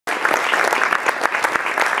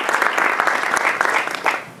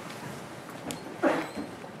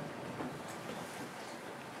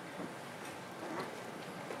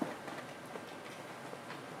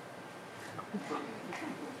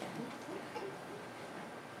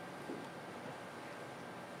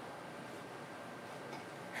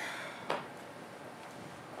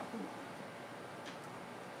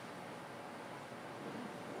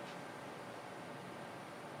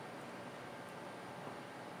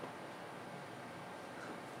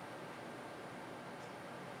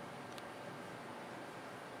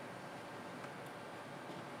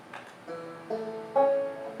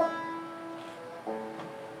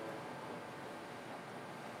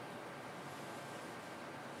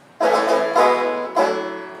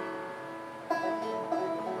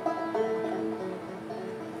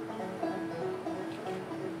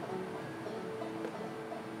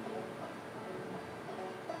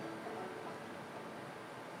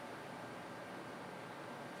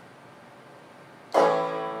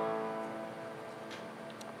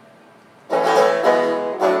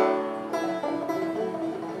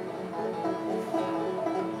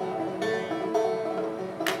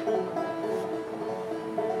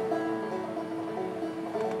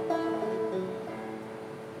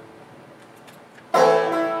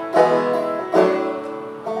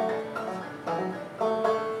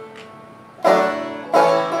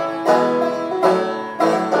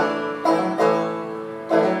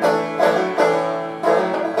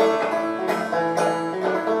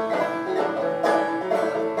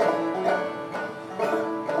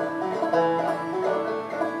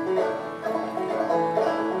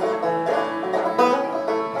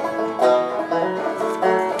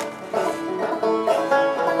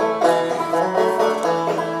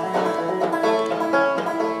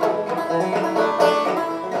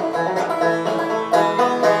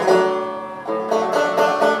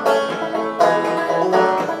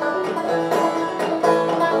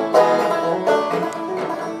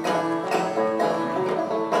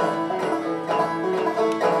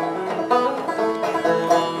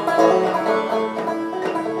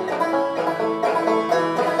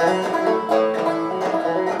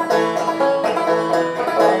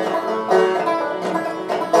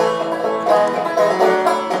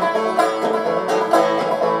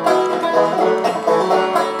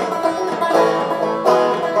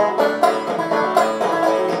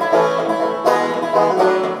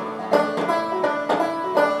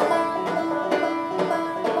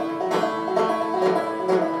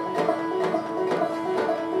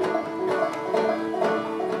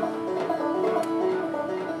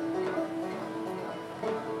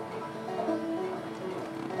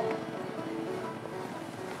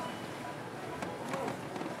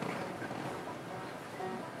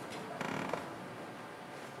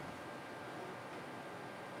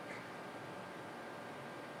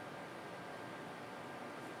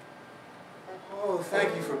Oh,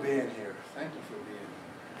 thank you for being here. Thank you for being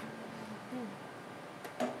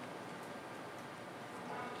here.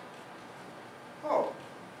 Oh,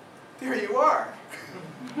 there you are.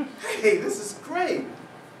 Hey, this is great.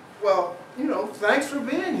 Well, you know, thanks for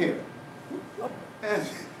being here.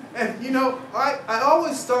 And you know, I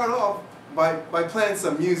always start off by playing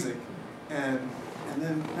some music and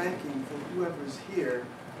then thanking for whoever's here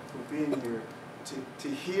for being here to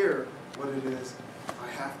hear what it is I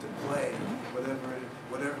have to play,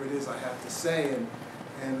 whatever it is I have to say.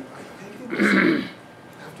 And I think it was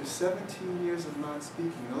after 17 years of not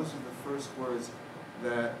speaking, those are the first words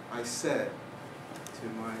that I said to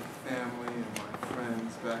my family and my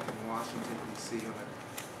friends back in Washington, D.C. on the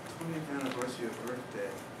 20th anniversary of Earth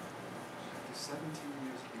Day. After 17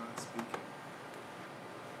 years of not speaking.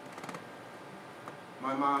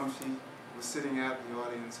 My mom, she was sitting out in the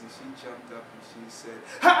audience and she jumped up and she said,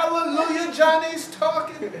 "Hallelujah, Johnny's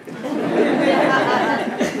talking."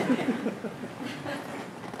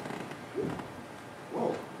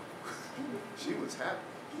 Whoa, she was happy.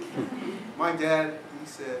 My dad, he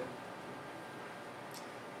said,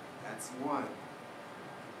 "That's one."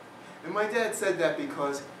 And my dad said that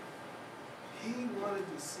because he wanted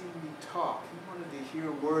to see me talk. He wanted to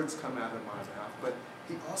hear words come out of my mouth, but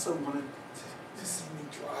he also wanted to see me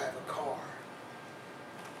drive a car.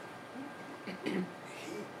 He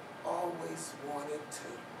always wanted to.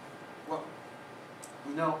 Well,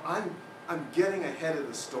 you know, I'm getting ahead of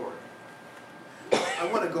the story. I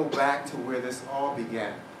want to go back to where this all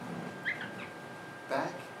began. Back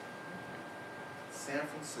in San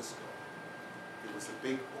Francisco, there was a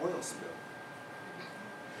big oil spill.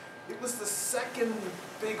 It was the second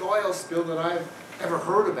big oil spill that I've ever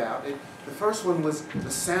heard about. The first one was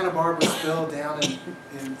the Santa Barbara spill down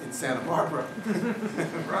in Santa Barbara.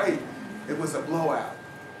 Right. It was a blowout.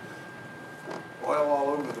 Oil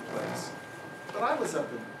all over the place. But I was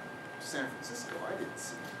up in San Francisco. I didn't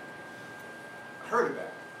see it. I heard about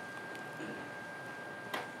it.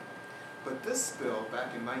 But this spill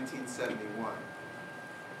back in 1971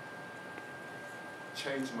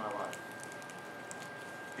 changed my life.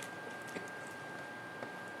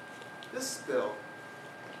 This spill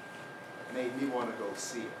made me want to go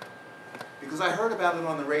see it. Because I heard about it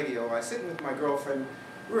on the radio. I was sitting with my girlfriend.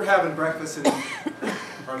 We were having breakfast in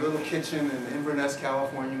our little kitchen in Inverness,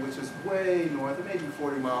 California, which is way north, maybe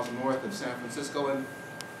 40 miles north of San Francisco. And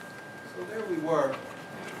so there we were,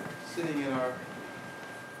 sitting in our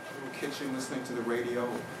little kitchen listening to the radio.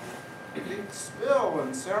 Big spill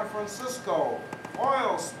in San Francisco,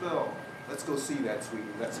 oil spill. Let's go see that,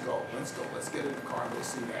 sweetie. Let's go. Let's go. Let's get in the car and go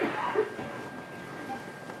see that.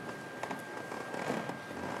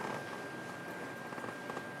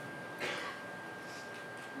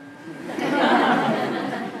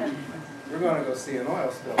 We're going to go see an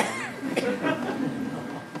oil spill.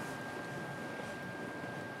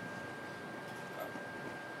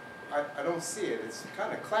 I don't see it. It's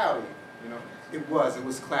kind of cloudy, you know. It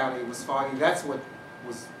was cloudy. It was foggy. That's what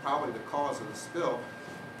was probably the cause of the spill.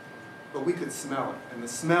 But we could smell it. And the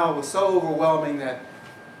smell was so overwhelming that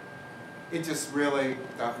it just really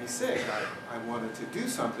got me sick. I wanted to do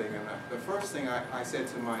something. And the first thing I said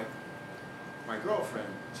to my girlfriend,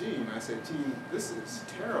 Jean, I said, "Jean, this is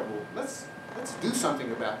terrible. Let's do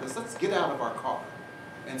something about this. Let's get out of our car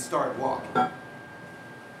and start walking."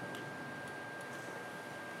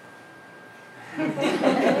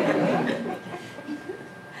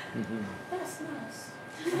 That's nice.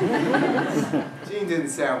 Jean didn't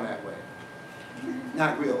sound that way.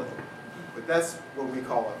 Not really. But that's what we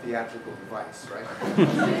call a theatrical device, right?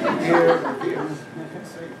 Here, here.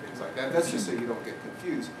 Say things like that. That's just so you don't get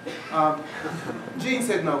confused. Jean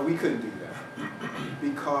said, no, we couldn't do that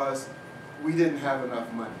because we didn't have enough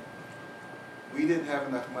money. We didn't have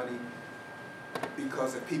enough money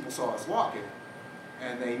because if people saw us walking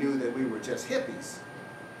and they knew that we were just hippies,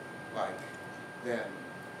 like, then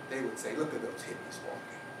they would say, look at those hippies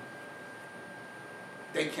walking.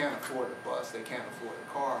 They can't afford a bus, they can't afford a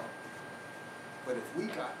car. But if we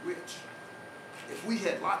got rich, if we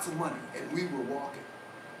had lots of money and we were walking,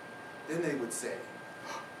 then they would say,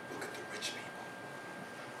 look at the rich people.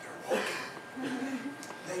 They're walking.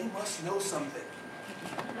 They must know something.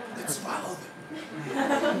 Let's follow them.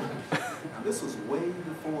 Now this was way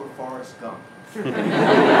before Forrest Gump.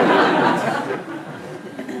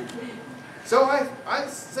 So I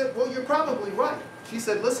said, well, you're probably right. She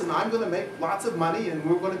said, listen, I'm going to make lots of money and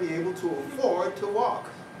we're going to be able to afford to walk.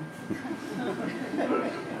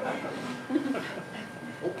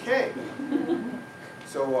 Okay.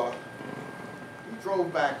 So we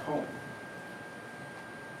drove back home.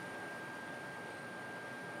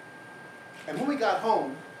 And when we got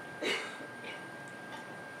home,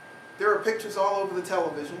 There are pictures all over the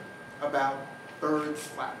television about birds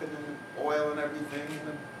flapping and oil and everything, and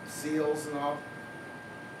the seals and all.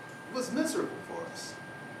 It was miserable for us.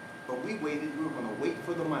 But we waited. We were going to wait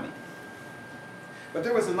for the money. But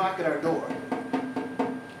there was a knock at our door.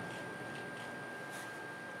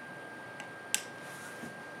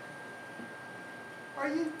 Are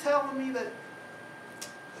you telling me that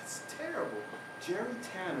it's terrible? Jerry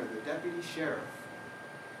Tanner, the deputy sheriff.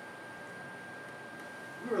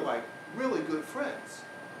 We were like really good friends.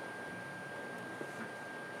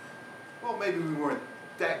 Well, maybe we weren't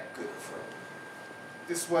that good friends.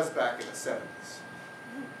 This was back in the 70s.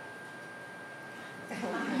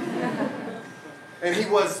 And he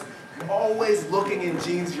was always looking in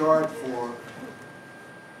Gene's yard for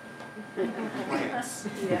plants.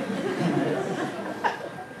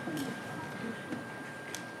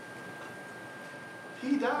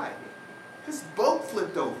 He died. His boat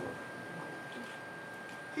flipped over.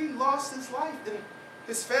 He lost his life, and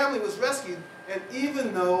his family was rescued. And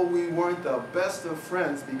even though we weren't the best of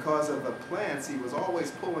friends because of the plants he was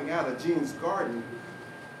always pulling out of Gene's garden,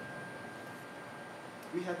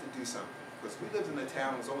 we had to do something. Because we lived in a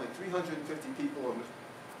town with only 350 people, and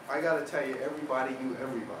I got to tell you, everybody knew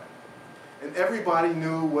everybody. And everybody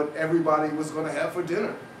knew what everybody was going to have for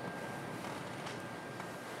dinner.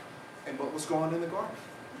 And what was growing in the garden.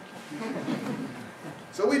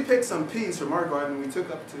 So we picked some peas from our garden, and we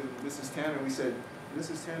took up to Mrs. Tanner, and we said,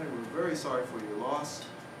 Mrs. Tanner, we're very sorry for your loss.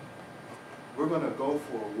 We're going to go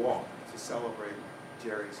for a walk to celebrate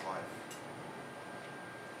Jerry's life.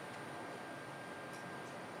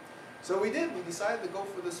 So we did. We decided to go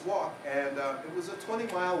for this walk, and it was a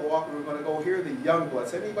 20-mile walk. We were going to go hear the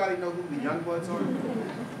Youngbloods. Anybody know who the Youngbloods are?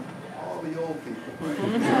 All the old people.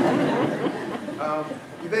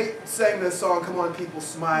 They sang this song, "Come on, people,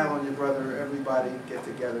 smile on your brother. Everybody get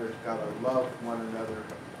together. Gotta love one another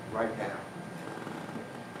right now.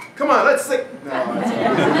 Come on, let's sing."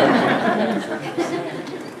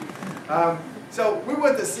 No, so we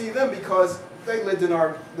went to see them because they lived in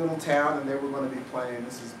our little town, and they were going to be playing.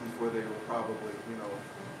 This is before they were probably, you know,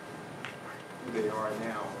 who they are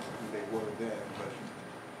now, who they were then.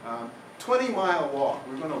 But 20-mile walk.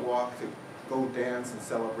 We're going to walk to go dance and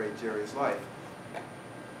celebrate Jerry's life.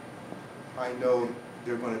 I know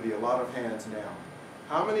there are going to be a lot of hands now.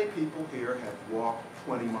 How many people here have walked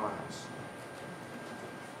 20 miles?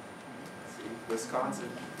 See, Wisconsin.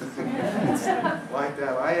 It's like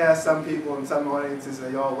that. I asked some people in some audiences,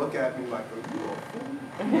 they all look at me like, are you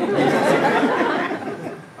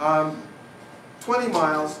a fool? 20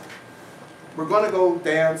 miles. We're going to go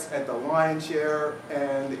dance at the Lion Chair,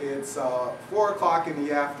 and it's 4 o'clock in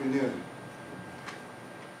the afternoon.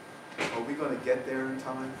 Are we going to get there in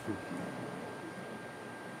time?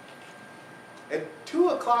 At 2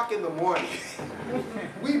 o'clock in the morning,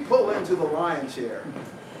 we pull into the Lion Chair.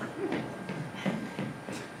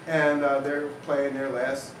 And they're playing their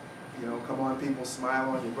last, you know, "Come on, people, smile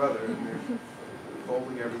on your brother." And they're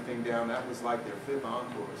folding everything down. That was like their 5th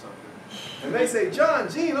encore or something. And they say, "John,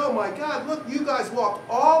 Gene, oh my God, look, you guys walked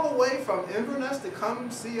all the way from Inverness to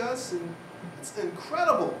come see us, and it's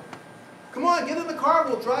incredible. Come on, get in the car,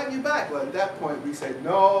 we'll drive you back." Well, at that point, we said,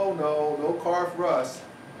 no car for us.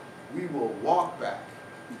 We will walk back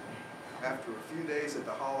after a few days at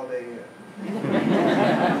the Holiday Inn.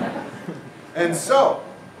 And so,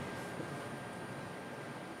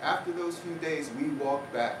 after those few days, we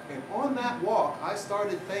walked back. And on that walk, I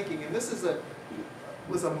started thinking, and this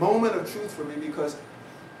was a moment of truth for me, because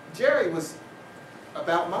Jerry was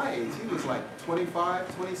about my age. He was like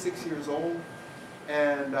 25, 26 years old,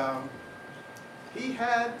 and he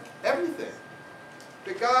had everything.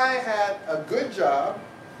 The guy had a good job,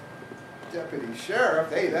 deputy sheriff.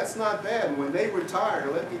 Hey, that's not bad. And when they retire,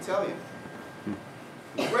 let me tell you,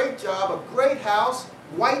 great job, a great house,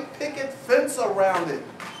 white picket fence around it.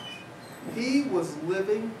 He was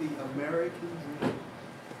living the American dream.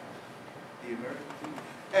 The American dream.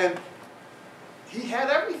 And he had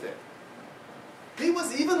everything. He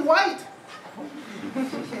was even white.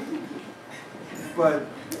 But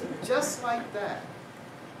just like that,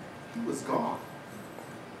 he was gone.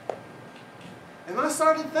 And I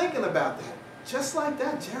started thinking about that. Just like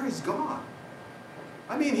that, Jerry's gone.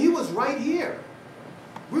 I mean, he was right here.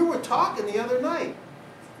 We were talking the other night,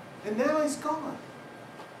 and now he's gone.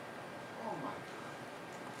 Oh my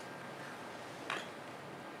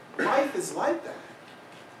God. Life is like that.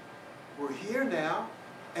 We're here now,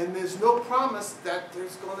 and there's no promise that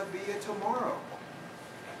there's going to be a tomorrow.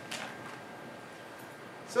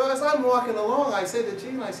 So as I'm walking along, I said to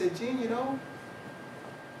Gene, Gene, you know,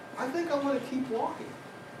 I think I want to keep walking,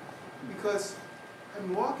 because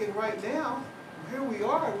I'm walking right now, here we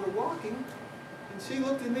are, we're walking. And she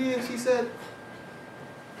looked at me and she said,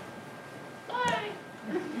 bye.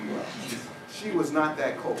 Well, she was not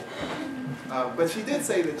that cold. But she did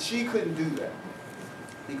say that she couldn't do that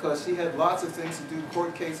because she had lots of things to do,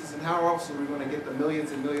 court cases, and how else were we going to get the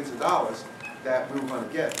millions and millions of dollars that we were going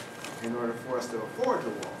to get in order for us to afford to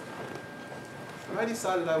walk. And I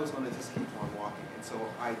decided I was going to just keep on walking, and so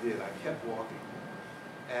I did. I kept walking.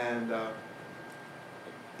 And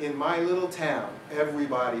in my little town,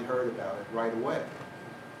 everybody heard about it right away.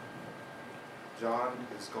 John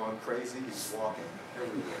has gone crazy, he's walking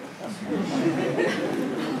everywhere.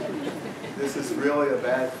 This is really a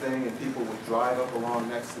bad thing, and people would drive up along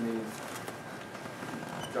next to me.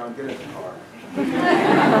 John, get in the car.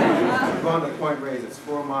 I'm going to Point Reyes, it's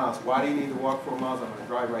 4 miles. Why do you need to walk 4 miles? I'm going to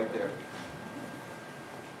drive right there.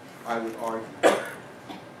 I would argue.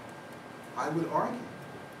 I would argue.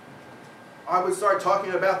 I would start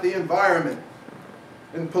talking about the environment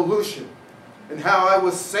and pollution and how I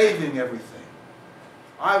was saving everything.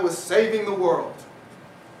 I was saving the world.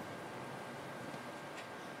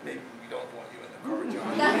 Maybe we don't want you in the car,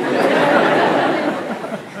 John.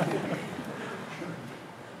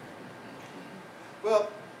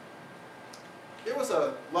 Well, there was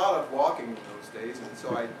a lot of walking in those days, and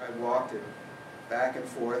so I walked it back and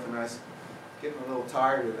forth, and I was getting a little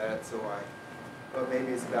tired of that, so I thought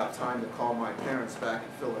maybe it's about time to call my parents back in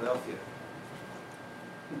Philadelphia.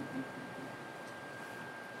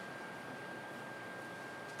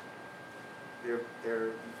 They're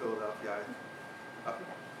in Philadelphia.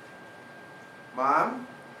 Mom?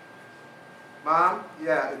 Mom?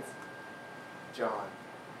 Yeah, it's John.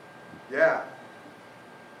 Yeah.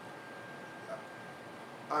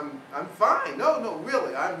 I'm fine. No,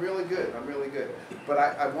 really. I'm really good. I'm really good. But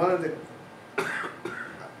I wanted to,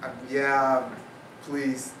 yeah,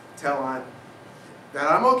 please tell Aunt that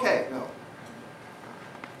I'm okay. No.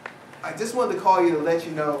 I just wanted to call you to let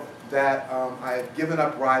you know that I have given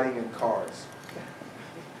up riding in cars.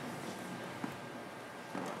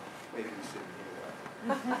 Maybe you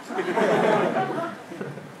shouldn't hear that.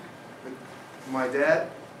 My dad?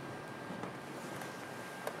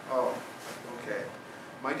 Oh, okay.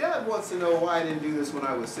 My dad wants to know why I didn't do this when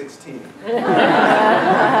I was 16. I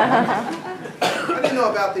didn't know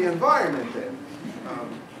about the environment then.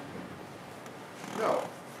 No.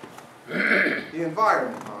 The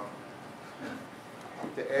environment, Mom.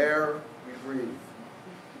 The air we breathe.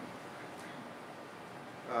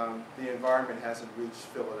 The environment hasn't reached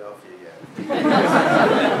Philadelphia yet. This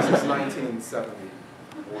is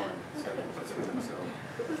 1971, 72, so.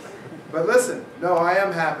 But listen, no, I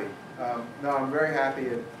am happy. No, I'm very happy,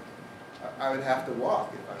 and I would have to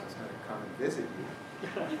walk if I was going to come and visit you.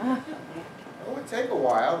 It would take a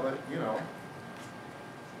while, but you know.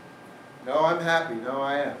 No, I'm happy. No,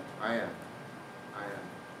 I am. I am.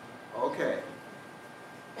 Okay.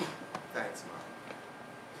 Thanks, Mom.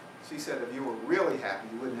 She said if you were really happy,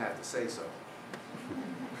 you wouldn't have to say so.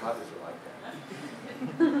 Mothers are like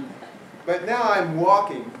that. But now I'm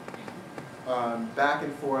walking back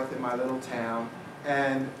and forth in my little town,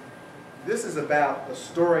 and this is about a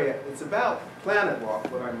story. It's about Planet Walk,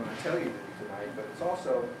 what I'm going to tell you tonight, but it's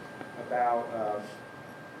also about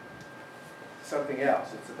something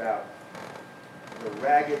else. It's about the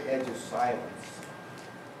ragged edge of silence.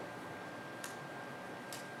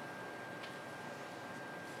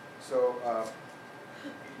 So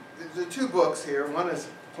there are two books here. One is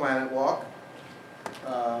Planet Walk,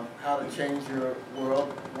 How to Change Your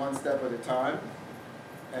World One Step at a Time,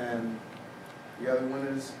 and the other one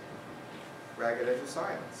is Ragged Edge of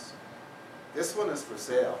Silence. This one is for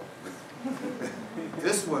sale.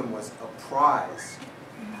 This one was a prize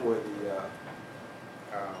for the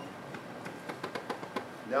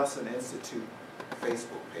Nelson Institute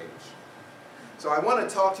Facebook page. So I want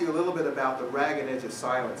to talk to you a little bit about the ragged edge of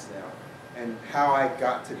silence now and how I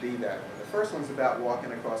got to be that one. The first one's about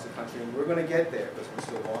walking across the country, and we're going to get there because we're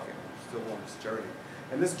still walking. We're still on this journey.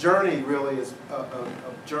 And this journey really is a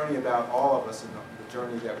journey about all of us and the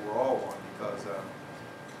journey that we're all on, because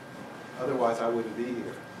otherwise I wouldn't be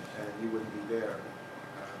here and you wouldn't be there.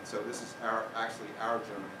 So this is actually our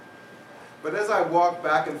journey. But as I walked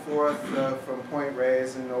back and forth from Point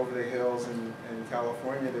Reyes and over the hills in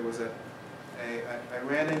California, there was I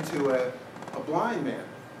ran into a blind man.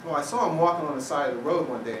 Well, I saw him walking on the side of the road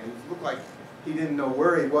one day, and he looked like he didn't know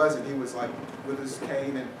where he was, and he was like with his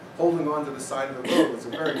cane and holding on to the side of the road. It was a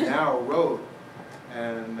very narrow road.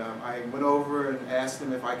 And I went over and asked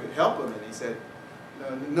him if I could help him, and he said,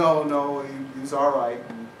 no, he was all right.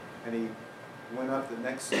 And he went up the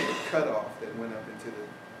next cutoff that went up into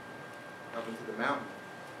the mountain.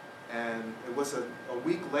 And it was a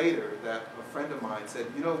week later that a friend of mine said,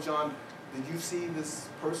 you know, John, did you see this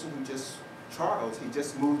person who just, Charles, he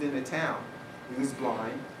just moved into town. He was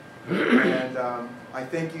blind. And I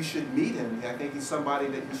think you should meet him. I think he's somebody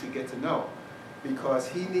that you should get to know, because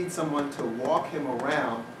he needs someone to walk him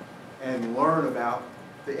around and learn about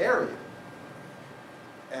the area.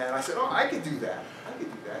 And I said, oh, I could do that. I could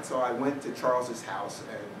do that. So I went to Charles's house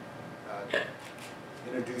and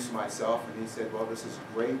introduced myself, and he said, well, this is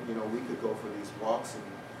great. You know, we could go for these walks and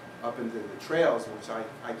up into the trails, which I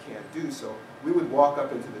can't do. So we would walk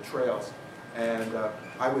up into the trails, and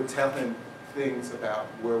I would tell him things about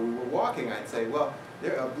where we were walking. I'd say, well,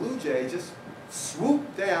 there, a blue jay just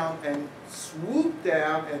swooped down and swooped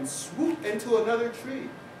down and swooped into another tree.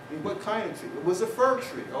 I mean, what kind of tree? It was a fir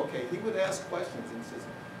tree. Okay, he would ask questions, and says,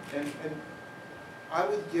 and I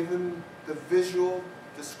would give him the visual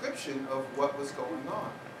description of what was going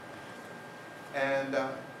on. And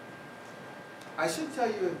I should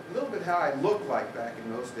tell you a little bit how I looked like back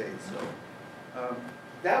in those days. So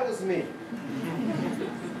that was me.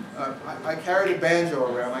 I carried a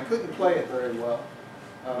banjo around. I couldn't play it very well,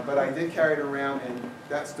 but I did carry it around, and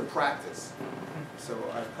that's to practice. So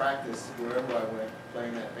I practiced wherever I went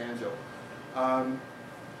playing that banjo.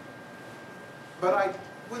 But I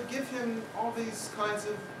would give him all these kinds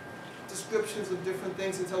of descriptions of different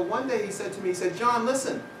things until one day he said to me, he said, John,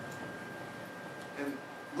 listen. And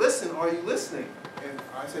listen, are you listening? And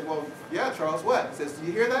I said, well, yeah, Charles, what? He says, do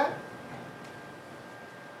you hear that?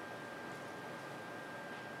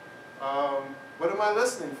 What am I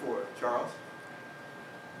listening for, Charles?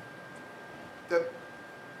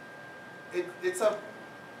 It's a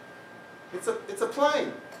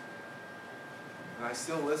plane. And I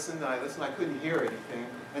still listened, and I listened. I couldn't hear anything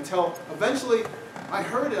until eventually I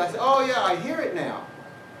heard it. I said, oh yeah, I hear it now.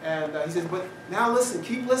 And he says, but now listen,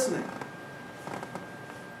 keep listening.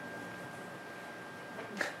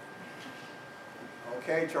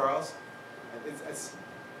 Okay, Charles,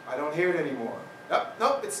 I don't hear it anymore.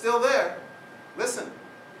 Nope, it's still there. Listen.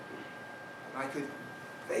 And I could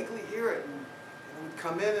vaguely hear it, and it would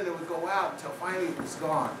come in and it would go out until finally it was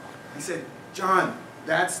gone. He said, John,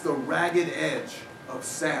 that's the ragged edge of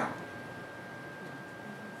sound.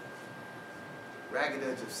 Ragged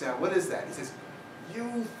edge of sound. What is that? He says,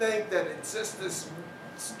 you think that it's just this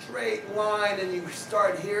straight line and you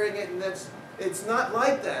start hearing it, and it's not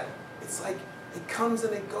like that. It's like it comes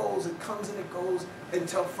and it goes, it comes and it goes,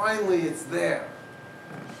 until finally it's there.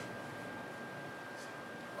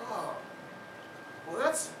 Oh, well,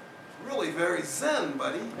 that's really very zen,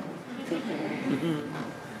 buddy.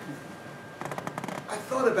 I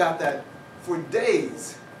thought about that for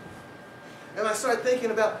days. And I started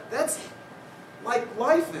thinking about, that's like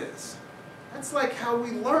life is. That's like how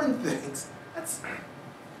we learn things. That's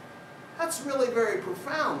really very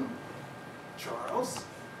profound, Charles.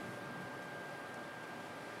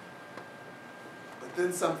 But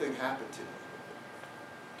then something happened to me.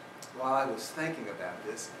 While I was thinking about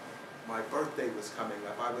this, my birthday was coming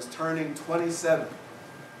up. I was turning 27.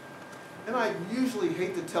 And I usually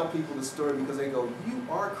hate to tell people the story because they go, you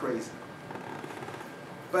are crazy.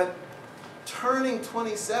 But turning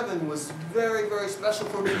 27 was very, very special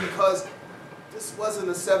for me because this was in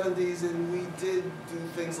the 70s and we did do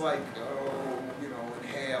things like, oh, you know,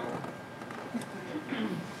 inhale.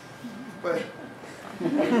 But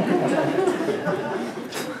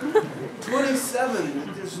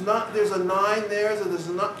 27, there's a 9 there, so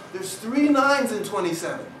there's 3 9s in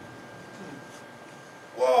 27.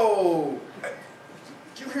 Whoa!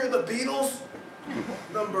 Did you hear the Beatles?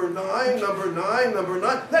 Number 9, number 9, number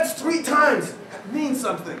 9. That's 3 times. That means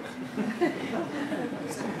something. What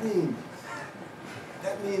does that mean?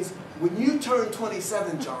 That means when you turn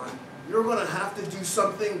 27, John, you're going to have to do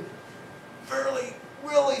something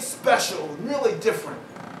really special, really different.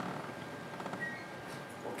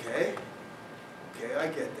 Okay? Okay, I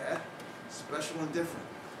get that. Special and different.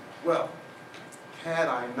 Well, had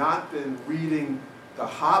I not been reading The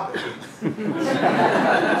Hobbit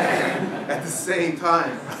at the same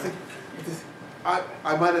time,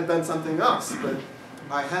 I might have done something else, but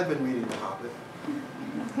I had been reading The Hobbit.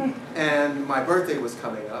 And my birthday was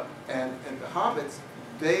coming up, and the Hobbits,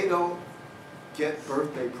 they don't get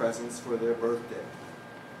birthday presents for their birthday.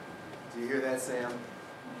 Do you hear that, Sam?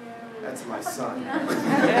 Yeah. That's my son.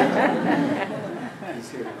 He's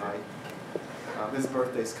here tonight. His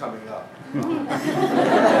birthday's coming up.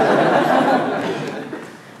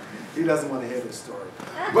 He doesn't want to hear this story.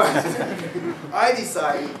 But I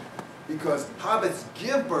decided, because hobbits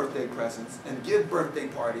give birthday presents and give birthday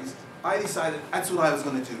parties, I decided that's what I was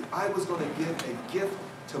going to do. I was going to give a gift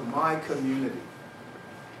to my community.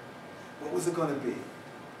 What was it going to be?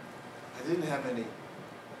 I didn't have any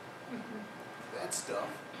that stuff.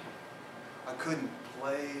 I couldn't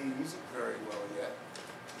play music very well yet.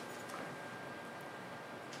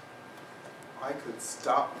 I could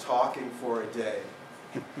stop talking for a day.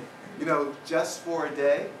 You know, just for a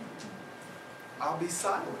day, I'll be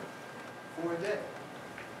silent for a day.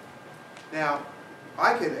 Now,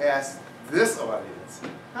 I could ask this audience,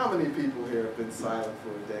 how many people here have been silent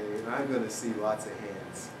for a day? And I'm going to see lots of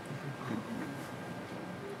hands.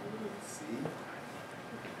 See?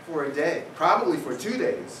 For a day, probably for 2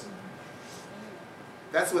 days.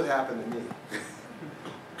 That's what happened to me.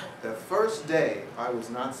 The first day I was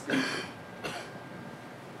not speaking,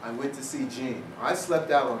 I went to see Jean. I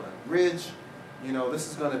slept out on a ridge. You know, this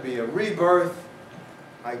is going to be a rebirth.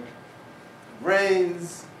 It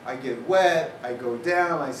rains, I get wet, I go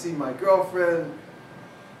down, I see my girlfriend.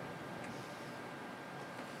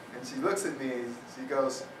 And she looks at me, she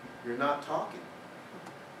goes, "You're not talking."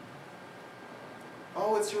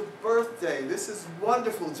 "Oh, it's your birthday. This is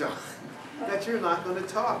wonderful, John, that you're not going to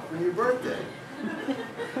talk for your birthday."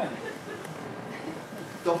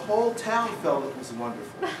 The whole town felt it was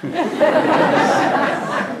wonderful.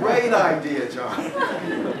 Great idea, John.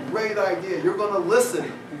 Great idea. You're going to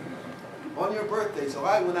listen on your birthday. So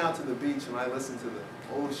I went out to the beach and I listened to the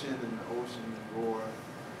ocean and the ocean roar.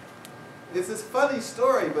 It's this funny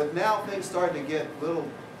story, but now things start to get a little,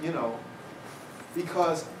 you know,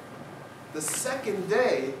 because the second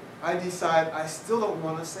day I decide I still don't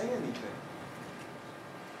want to say anything.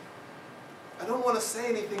 I don't want to say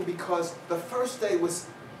anything because the first day was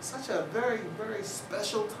such a very, very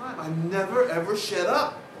special time. I never, ever shut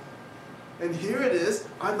up. And here it is,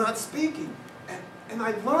 I'm not speaking. And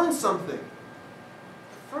I learned something.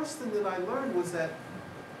 The first thing that I learned was that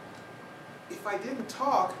if I didn't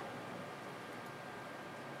talk,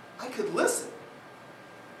 I could listen.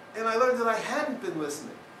 And I learned that I hadn't been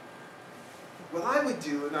listening. What I would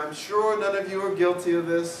do, and I'm sure none of you are guilty of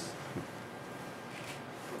this,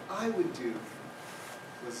 what I would do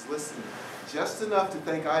was listen just enough to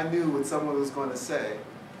think I knew what someone was going to say,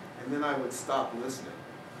 and then I would stop listening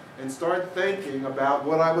and start thinking about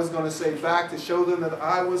what I was going to say back to show them that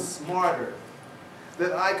I was smarter,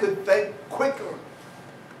 that I could think quicker,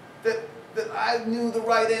 that I knew the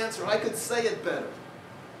right answer, I could say it better.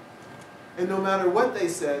 And no matter what they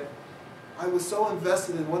said, I was so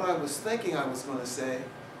invested in what I was thinking I was going to say,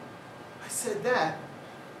 I said that,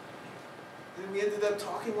 and we ended up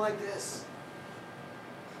talking like this.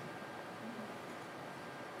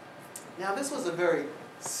 Now, this was a very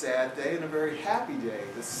sad day and a very happy day.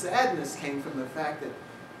 The sadness came from the fact that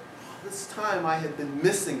all this time I had been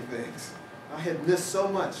missing things. I had missed so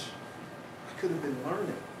much. I could have been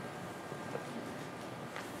learning.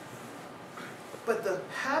 But the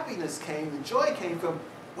happiness came, the joy came from,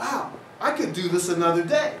 wow, I could do this another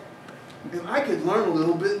day. And I could learn a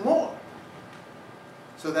little bit more.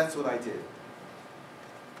 So that's what I did.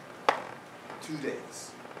 2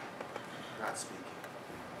 days, not speaking.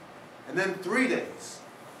 And then 3 days.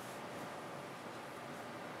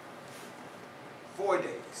 4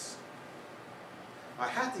 days. I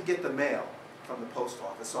had to get the mail from the post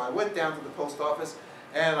office. So I went down to the post office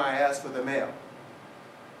and I asked for the mail.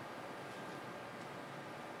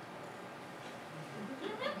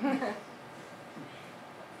 The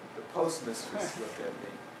postmistress looked at me.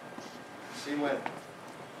 She went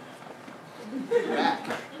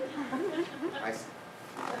back. I said,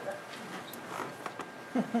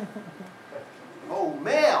 "Oh,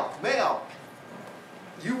 mail, mail.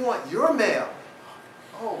 You want your mail?"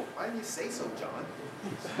 "Oh, why didn't you say so, John?"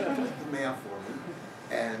 She got the mail for me.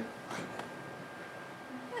 And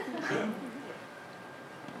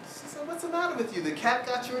she said, "What's the matter with you? The cat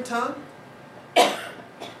got your tongue?"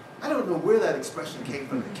 I don't know where that expression came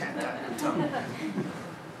from, the cat got your tongue.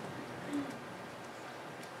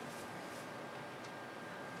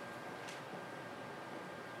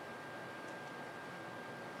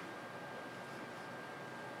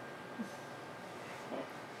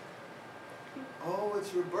 "Oh,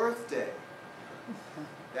 it's your birthday."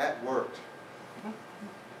 That worked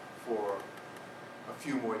for a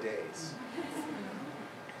few more days.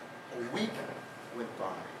 A week went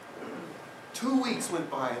by. 2 weeks went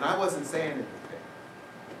by and I wasn't saying anything.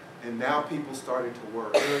 And now people started to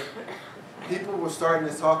worry. People were starting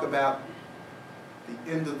to talk about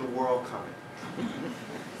the end of the world coming.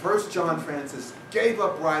 First John Francis gave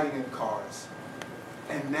up riding in cars,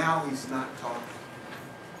 and now he's not talking.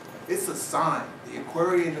 It's a sign. The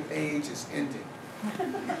Aquarian age is ending.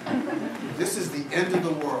 This is the end of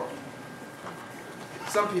the world.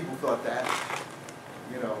 Some people thought that,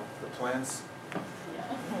 you know, the plants.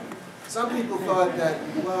 Some people thought that,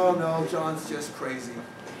 well, no, John's just crazy.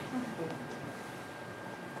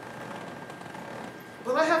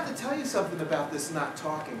 But I have to tell you something about this not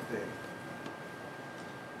talking thing.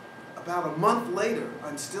 About a month later,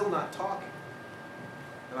 I'm still not talking.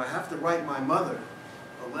 And I have to write my mother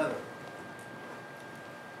a letter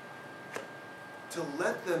to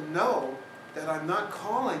let them know that I'm not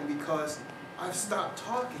calling because I've stopped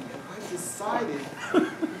talking and I've decided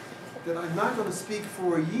that I'm not going to speak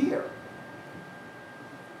for a year.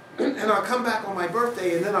 And I'll come back on my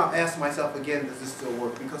birthday and then I'll ask myself again, does this still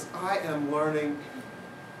work? Because I am learning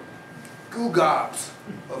gobs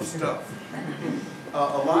of stuff. A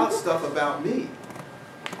lot of stuff about me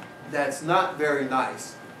that's not very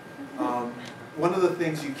nice. One of the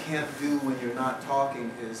things you can't do when you're not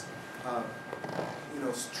talking is,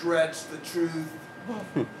 stretch the truth.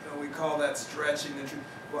 We call that stretching the truth.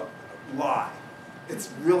 Well, lie. It's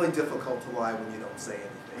really difficult to lie when you don't say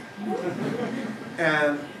anything.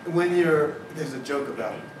 And when there's a joke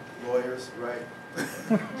about lawyers, right?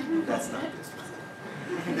 That's not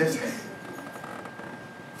this.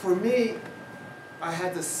 For me, I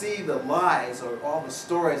had to see the lies or all the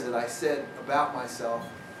stories that I said about myself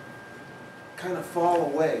kind of fall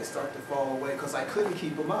away, start to fall away, because I couldn't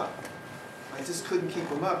keep them up. I just couldn't keep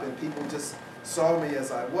them up, and people just saw me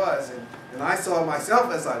as I was, and I saw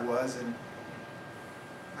myself as I was, and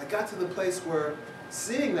I got to the place where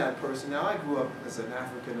seeing that person, now I grew up as an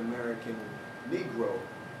African-American Negro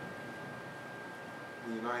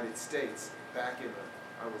in the United States,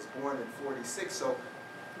 I was born in '46, so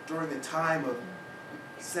during the time of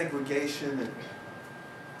segregation,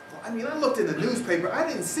 and I looked in the newspaper, I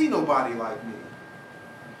didn't see nobody like me,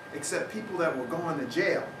 except people that were going to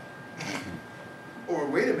jail. Or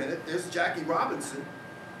wait a minute, there's Jackie Robinson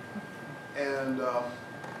and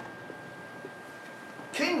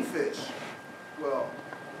Kingfish. Well,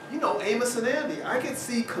 Amos and Andy. I could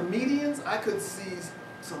see comedians, I could see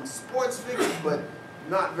some sports figures, but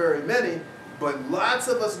not very many, but lots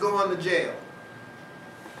of us going to jail.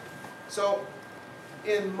 So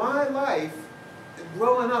in my life,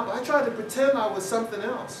 growing up, I tried to pretend I was something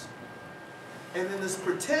else. And in this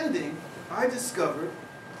pretending, I discovered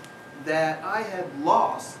that I had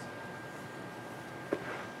lost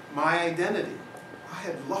my identity. I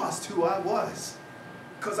had lost who I was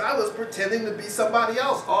because I was pretending to be somebody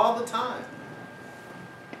else all the time.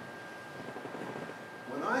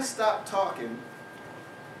 When I stopped talking,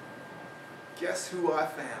 guess who I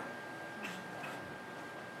found?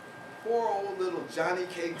 Poor old little Johnny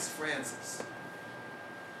Cakes Francis.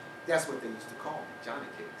 That's what they used to call me, Johnny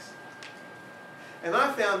Cakes. And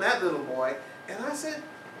I found that little boy, and I said,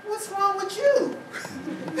 what's wrong with you?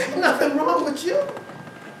 There's nothing wrong with you.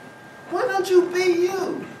 Why don't you be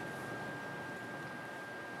you?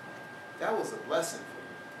 That was a blessing for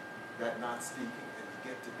me, that not speaking and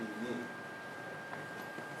get to be me.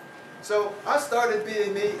 So I started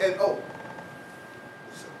being me, and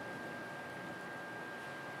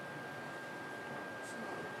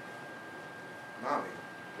Mommy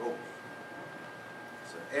wrote me.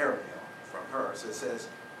 It's an airmail from her. So it says,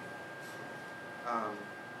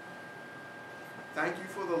 thank you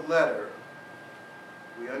for the letter.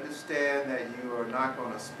 We understand that you are not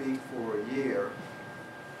going to speak for a year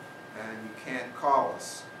and you can't call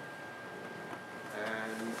us.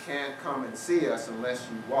 And you can't come and see us unless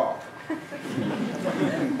you walk.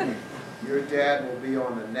 Your dad will be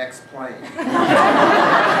on the next plane.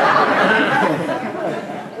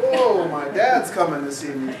 Oh, my dad's coming to see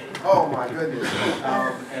me. Oh, my goodness.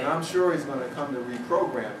 And I'm sure he's going to come to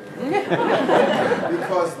reprogram me.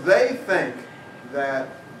 Because they think that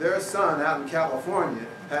their son out in California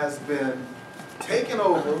has been taken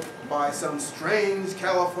over by some strange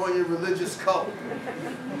California religious cult.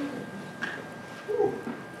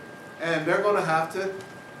 And they're going to have to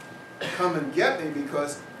come and get me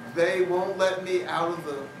because they won't let me out of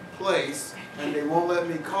the place and they won't let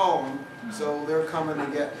me call them, so they're coming to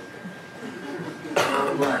get me.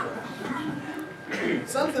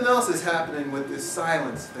 Something else is happening with this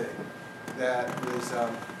silence thing that is,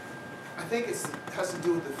 I think it has to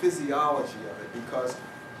do with the physiology of it, because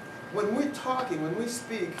when we're talking, when we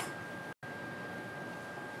speak,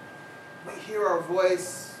 we hear our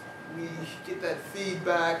voice, we get that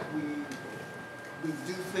feedback, we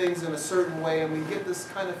do things in a certain way and we get this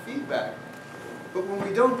kind of feedback. But when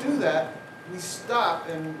we don't do that, we stop,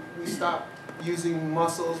 and we stop using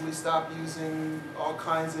muscles, we stop using all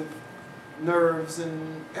kinds of nerves,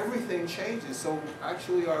 and everything changes. So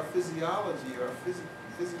actually our physiology, our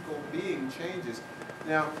physical being changes.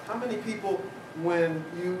 Now, how many people, when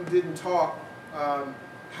you didn't talk,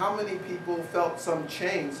 how many people felt some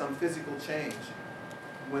change, some physical change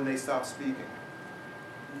when they stopped speaking?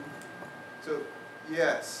 So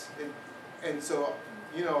Yes. And so,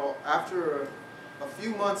 you know, after a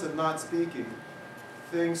few months of not speaking,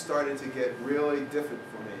 things started to get really different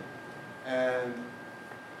for me. And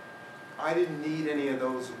I didn't need any of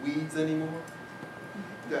those weeds anymore.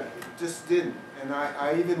 That just didn't. And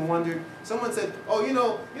I even wondered, someone said, oh, you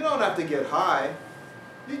know, you don't have to get high.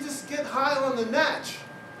 You just get high on the natch,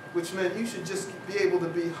 which meant you should just be able to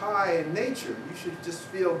be high in nature. You should just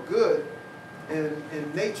feel good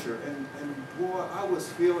in nature. And boy, I was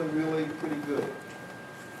feeling really pretty good.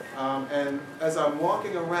 And as I'm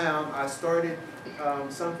walking around, I started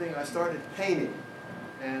I started painting.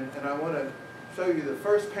 And I want to show you the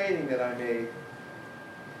first painting that I made,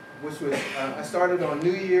 which was, I started on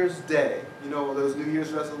New Year's Day, you know, those New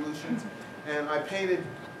Year's resolutions. And I painted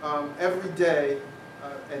every day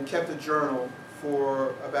and kept a journal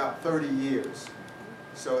for about 30 years.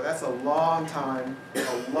 So that's a long time,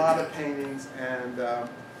 a lot of paintings and a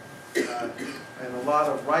lot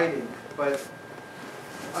of writing. But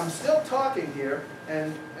I'm still talking here,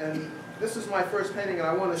 and this is my first painting, and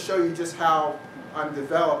I want to show you just how I'm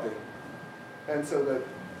developing. And so the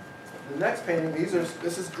next painting,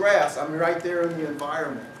 this is grass. I'm right there in the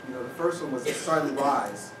environment. You know, the first one was the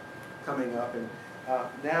sunrise coming up, and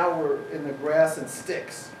now we're in the grass and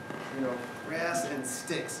sticks. You know, grass and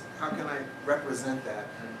sticks. How can I represent that?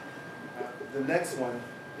 The next one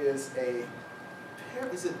is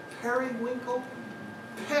is it periwinkle?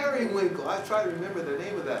 Periwinkle. I try to remember the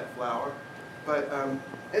name of that flower, but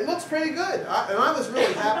it looks pretty good. And I was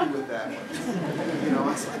really happy with that one. You know,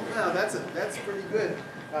 I was like, wow, that's pretty good.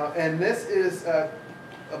 And this is a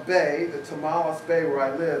bay, the Tamales Bay where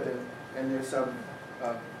I live, and there's some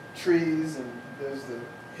trees, and there's the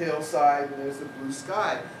hillside, and there's the blue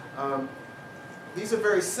sky. These are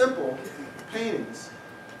very simple paintings,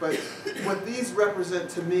 but what these represent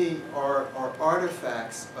to me are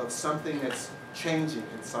artifacts of something that's changing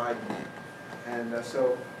inside me. And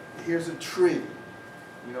so here's a tree.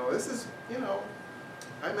 You know, this is, you know,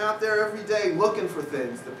 I'm out there every day looking for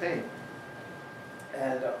things to paint.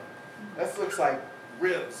 And this looks like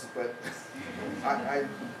ribs, but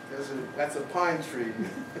that's a pine tree.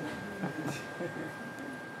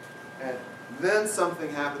 And then something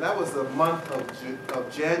happened. That was the month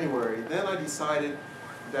of January. Then I decided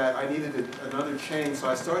that I needed another change, so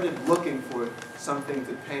I started looking for something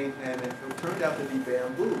to paint, and it turned out to be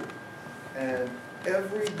bamboo. And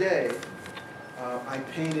every day I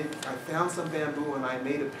found some bamboo and I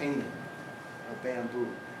made a painting of bamboo.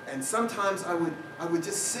 And sometimes I would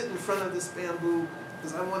just sit in front of this bamboo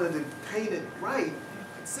because I wanted to paint it right.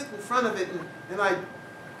 I'd sit in front of it and I'd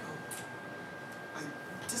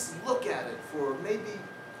just look at it for maybe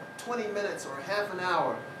 20 minutes or half an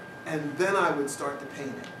hour, and then I would start to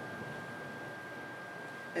paint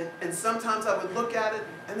it. And sometimes I would look at it,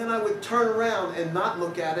 and then I would turn around and not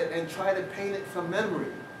look at it and try to paint it from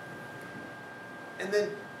memory. And then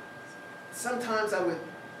sometimes I would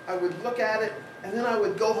look at it, and then I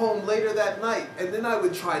would go home later that night, and then I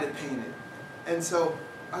would try to paint it. And so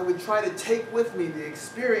I would try to take with me the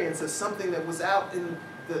experience of something that was out in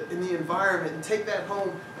the environment and take that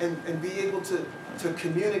home and be able to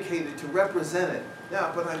communicate it, to represent it.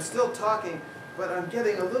 Now, but I'm still talking, but I'm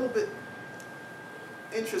getting a little bit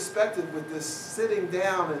introspective with this sitting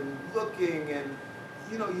down and looking, and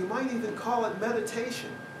you know, you might even call it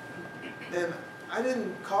meditation. And I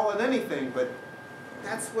didn't call it anything, but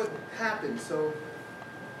that's what happened. So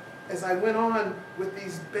as I went on with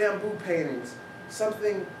these bamboo paintings,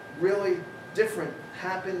 something really different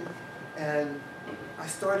happened, and I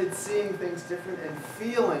started seeing things different and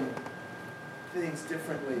feeling things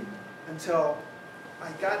differently until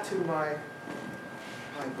I got to my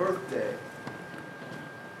birthday,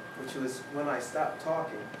 which was when I stopped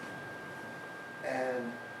talking,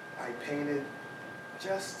 and I painted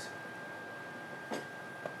just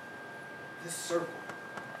this circle.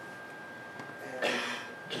 And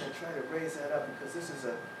I try to raise that up because this is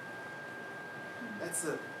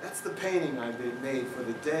that's the painting I made for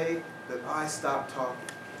the day that I stopped talking.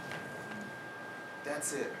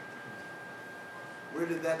 That's it. Where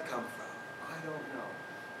did that come from? I don't know.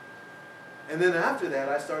 And then after that,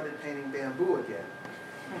 I started painting bamboo again.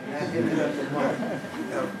 And that ended up the month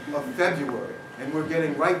of February. And we're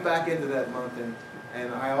getting right back into that month.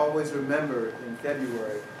 And I always remember in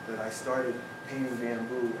February that I started painting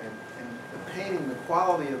bamboo. And the painting, the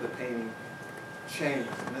quality of the painting changed.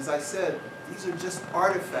 And as I said, these are just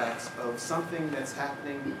artifacts of something that's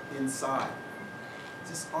happening inside.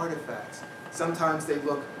 Just artifacts. Sometimes they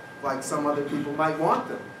look like some other people might want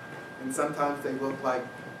them. And sometimes they look like,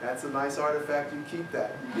 that's a nice artifact, you keep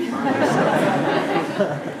that. You find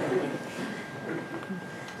yourself.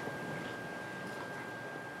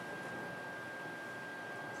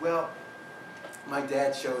 Well, my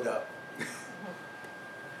dad showed up.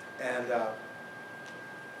 And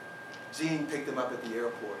Gene picked him up at the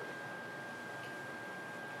airport.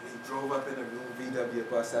 And he drove up in a little VW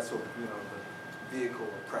bus. That's what, you know, the vehicle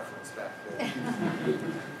of preference back then.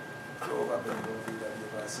 Drove up in a little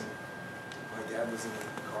VW bus, and my dad was in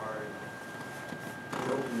the car, and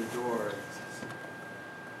he opened the door, and he says,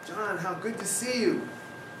 "John, how good to see you."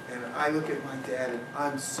 And I look at my dad, and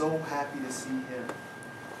I'm so happy to see him.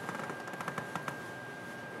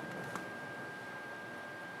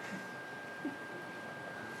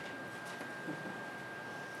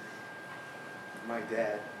 My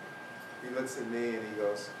dad, he looks at me and he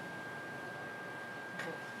goes,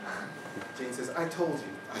 Jane says, "I told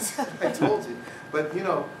you." I said, "I told you." But you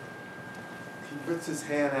know, he puts his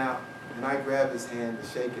hand out and I grab his hand to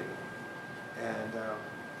shake it. And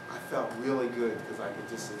I felt really good because I could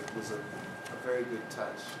just, it was a very good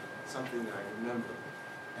touch, something that I remember.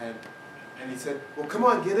 And he said, "Well, come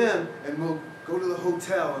on, get in and we'll go to the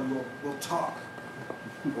hotel and we'll talk,"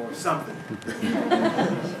 or something.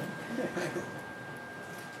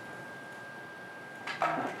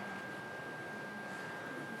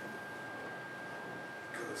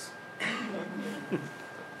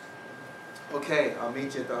 "Okay, I'll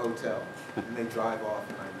meet you at the hotel." And they drive off,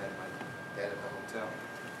 and I met my dad at the hotel.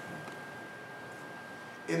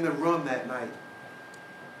 In the room that night,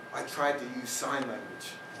 I tried to use sign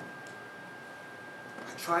language.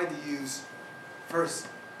 I tried to use, first,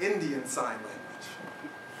 Indian sign language.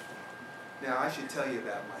 Now, I should tell you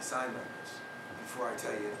about my sign language before I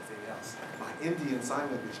tell you anything else. My Indian sign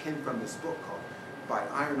language came from this book by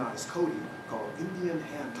Iron Eyes Cody called Indian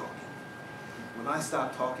Hand Talking. When I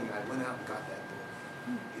stopped talking, I went out and got that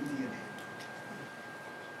book, Indian Hand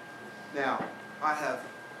Talking. Now, I have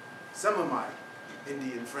some of my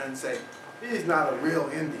Indian friends say, "He's not a real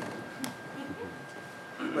Indian."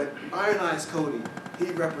 But Iron Eyes Cody,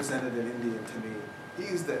 he represented an Indian to me.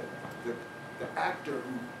 He's the actor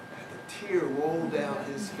who had the tear roll down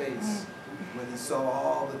his face when he saw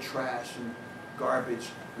all the trash and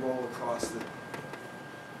garbage roll across the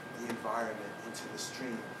environment into the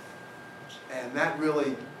stream. And that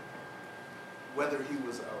really, whether he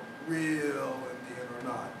was a real Indian or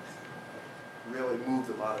not, really moved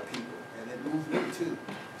a lot of people. And it moved me too.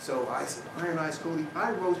 So I said, "Iron Eyes Cody,"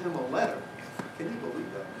 I wrote him a letter. Can you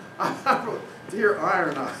believe that? I wrote, "Dear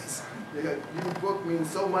Iron Eyes, your book means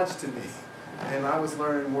so much to me." And I was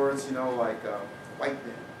learning words, you know, like white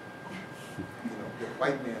man. You know, the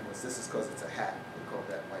white man was, this is because it's a hat. They called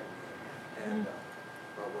that white man. And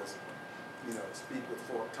what was, you know, "Speak with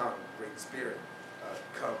forked tongue, great spirit,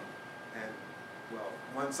 come." And, well,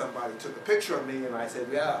 once somebody took a picture of me and I said,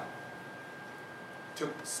 "Yeah,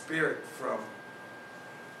 took spirit from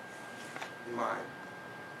mine."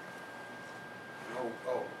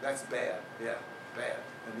 Oh, that's bad. Yeah, bad.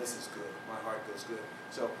 And this is good. My heart goes good.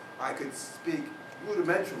 So I could speak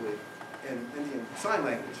rudimentarily in Indian Sign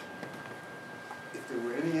Language if there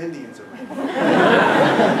were any Indians around.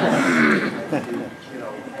 I'd be, you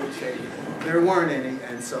know, in good shape. There weren't any,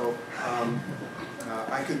 and so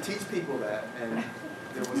I could teach people that. And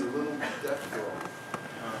there was a little deaf girl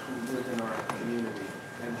who lived in our community,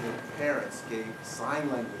 and her parents gave sign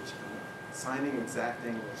language, signing exact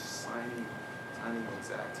English, signing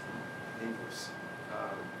exact English,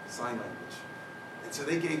 sign language. And so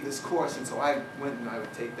they gave this course, and so I went and I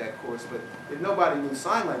would take that course. But if nobody knew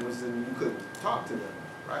sign language, then you couldn't talk to them,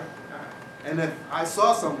 right? And if I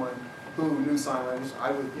saw someone who knew sign language,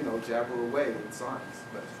 I would, you know, jabber away in signs,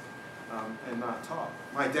 but and not talk.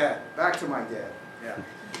 My dad, back to my dad, yeah.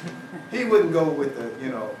 He wouldn't go with the,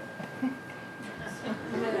 you know,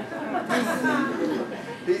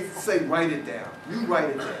 he'd say, "Write it down. You write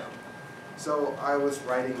it down." So I was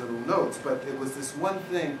writing little notes, but it was this one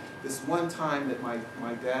thing, this one time that my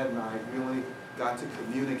dad and I really got to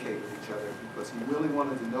communicate with each other, because he really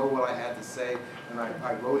wanted to know what I had to say, and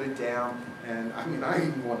I wrote it down, and I mean, I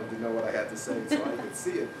even wanted to know what I had to say so I could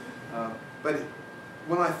see it. But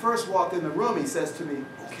when I first walked in the room, he says to me,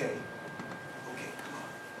 okay, come on,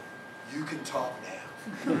 you can talk now.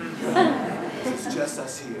 It's just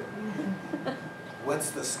us here. What's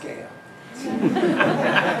the scam?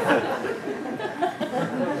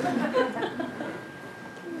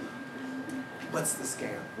 What's the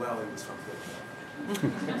scam? Well, it was from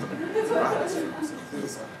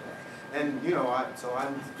Philadelphia. And you know, so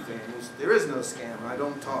I'm saying there is no scam. I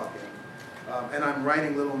don't talk, and I'm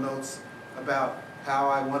writing little notes about how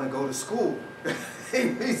I want to go to school.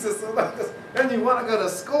 He says, "And you want to go to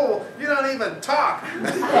school? You don't even talk."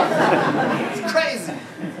 It's crazy.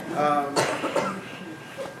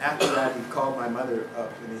 After that, he called my mother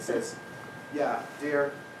up and he says, "Yeah,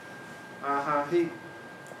 dear,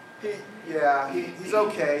 He's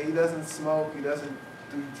okay. He doesn't smoke. He doesn't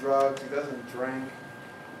do drugs. He doesn't drink.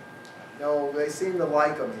 No, they seem to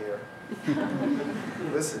like him here.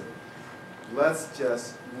 Listen, let's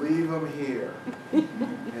just leave him here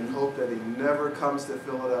and hope that he never comes to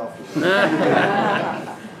Philadelphia.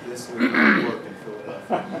 This will not work in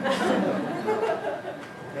Philadelphia.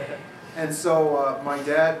 And so my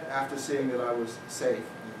dad, after seeing that I was safe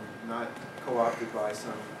and not co-opted by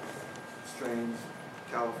some strange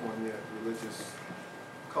California religious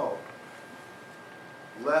cult,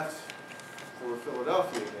 left for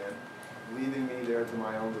Philadelphia again, leaving me there to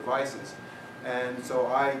my own devices. And so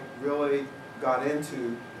I really got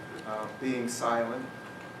into being silent,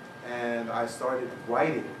 and I started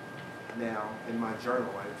writing now in my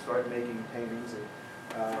journal. I started making paintings, and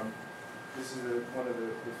this is one of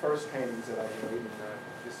the first paintings that I made, and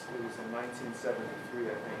it was in 1973, I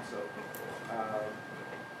think. So,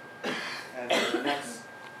 and the next,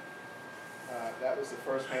 that was the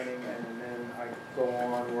first painting, and then I go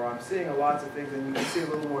on where I'm seeing lots of things, and you can see a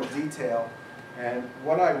little more detail. And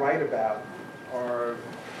what I write about are,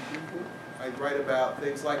 I write about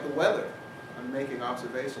things like the weather. I'm making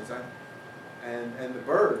observations, and the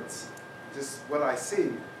birds, just what I see.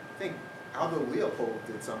 I think Aldo Leopold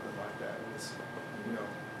did something like that. It was,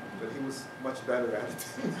 but he was much better at it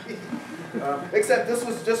than me. Except this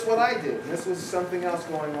was just what I did. This was something else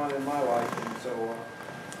going on in my life, and so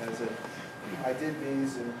I did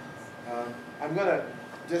these, and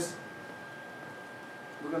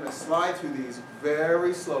we're going to slide through these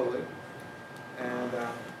very slowly, and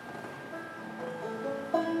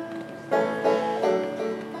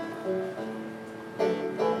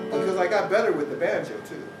because I got better with the banjo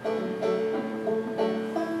too.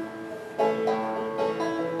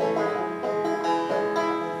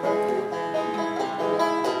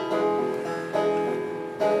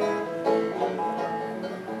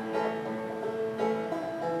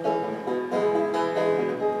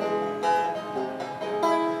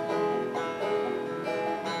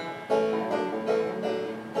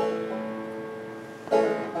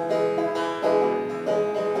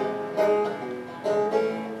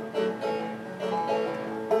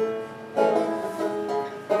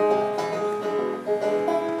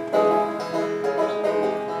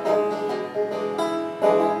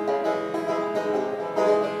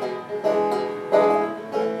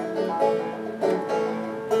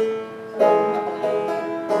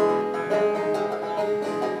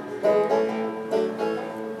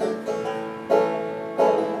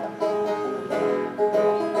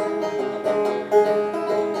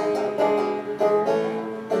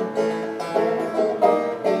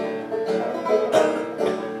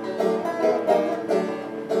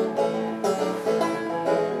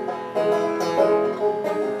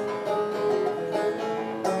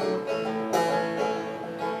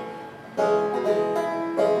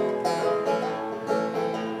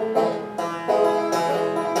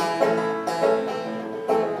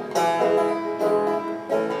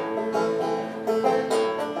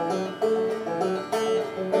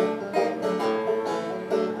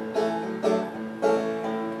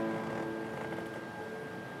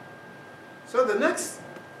 So the next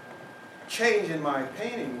change in my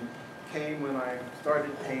painting came when I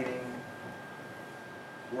started painting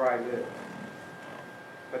where I live.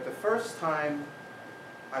 But the first time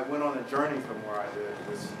I went on a journey from where I lived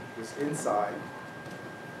was inside.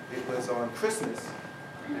 It was on Christmas,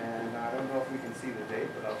 and I don't know if we can see the date,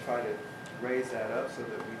 but I'll try to raise that up so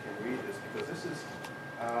that we can read this, because this is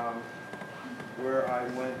where I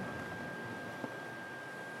went.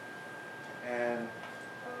 And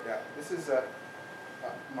yeah, this is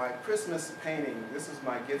my Christmas painting. This is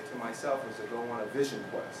my gift to myself, was to go on a vision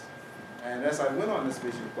quest. And as I went on this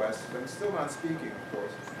vision quest, I'm still not speaking, of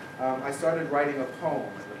course, I started writing a poem.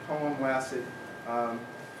 And the poem lasted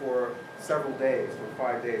for several days, for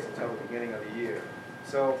 5 days, until the beginning of the year.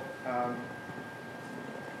 So I'm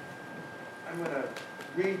going to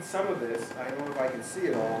read some of this. I don't know if I can see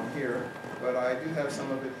it all on here, but I do have some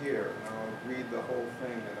of it here. And I'll read the whole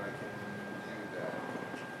thing, and I can do that.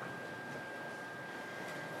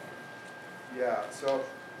 Yeah, so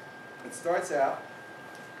it starts out,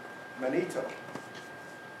 Manito.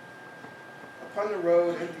 Upon the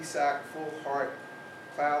road, empty sack, full heart,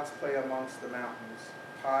 clouds play amongst the mountains,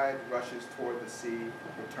 tide rushes toward the sea,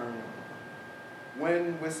 returning.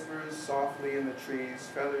 Wind whispers softly in the trees,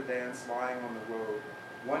 feather dance lying on the road.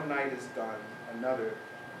 One night is done, another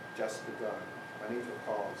just begun. Manito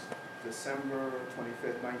calls. December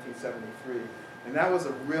 25th, 1973. And that was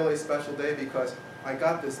a really special day because I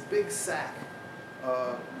got this big sack,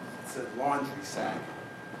 it's a laundry sack,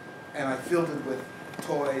 and I filled it with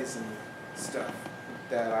toys and stuff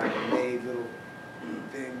that I made, little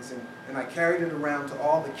things, and I carried it around to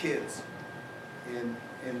all the kids in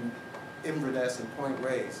Inverness and Point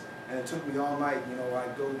Reyes. And it took me all night. You know,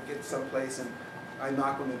 I'd go get someplace and I'd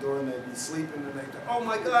knock on the door and they'd be sleeping and they'd go, "Oh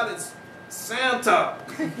my God, it's Santa!"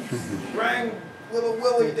 Rang little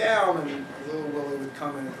Willie down, and little Willie would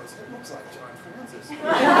come in and goes, "It looks like John Francis."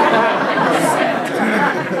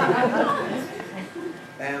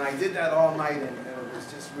 And I did that all night, and it was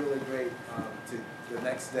just really great to the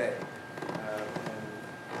next day.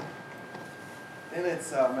 And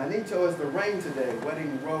it's Manito is the rain today,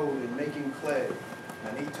 wetting road and making clay.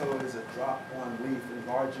 Manito is a drop on leaf,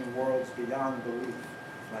 enlarging worlds beyond belief.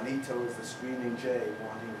 Manito is the screaming jay,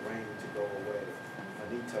 wanting rain to go away.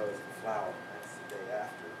 Manito is the flower, that's the day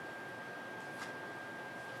after.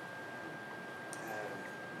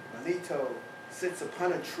 And Manito sits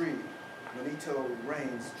upon a tree. Manito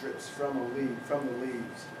rains drips from the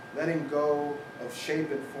leaves. Letting go of shape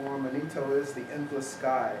and form, Manito is the endless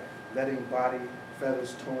sky, letting body,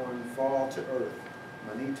 feathers torn, fall to earth.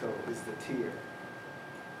 Manito is the tear.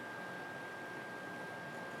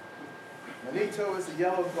 Manito is the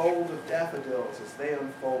yellow gold of daffodils as they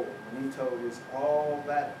unfold. Manito is all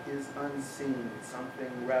that is unseen,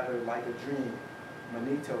 something rather like a dream.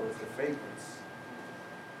 Manito is the fragrance.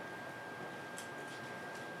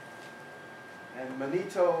 And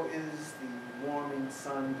Manito is the warming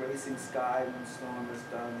sun gracing sky when storm is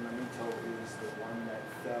done. Manito is the one that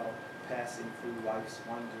fell, passing through life's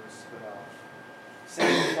wondrous spell.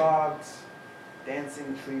 Singing frogs,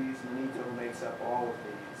 dancing trees, Manito makes up all of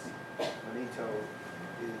these. Manito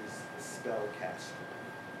is the spell caster.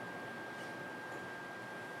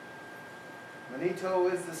 Manito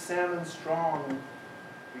is the salmon strong,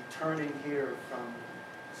 returning here from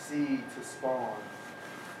seed to spawn.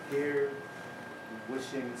 Here,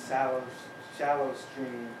 wishing shallow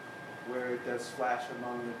stream, where it does flash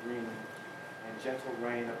among the green, and gentle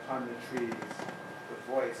rain upon the trees,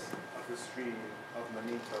 the voice of the stream of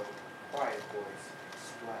Manito, quiet voice,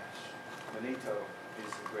 splash. Manito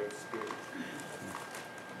is the great spirit.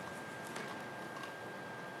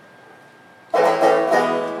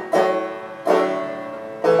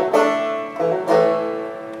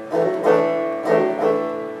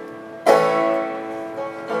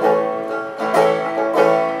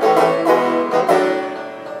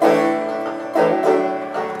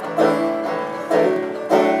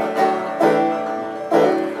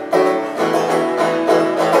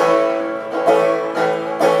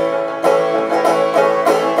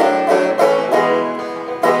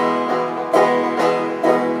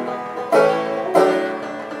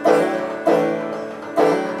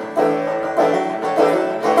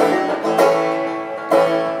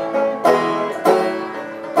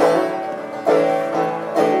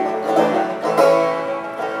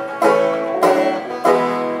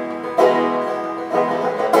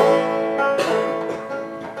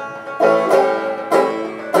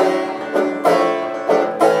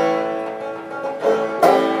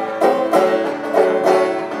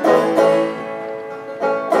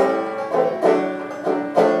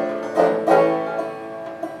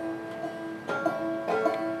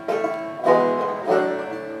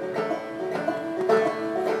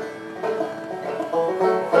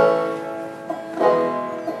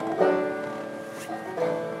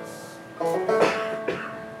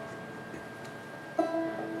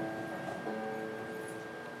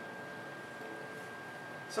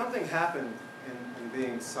 Something happened in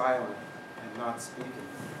being silent and not speaking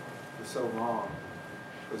for so long,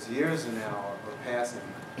 because years now are passing,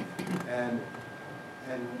 and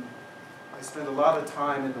I spent a lot of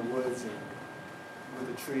time in the woods and with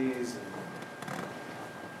the trees,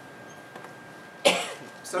 and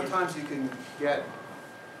sometimes you can get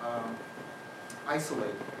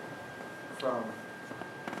isolated from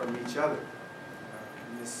each other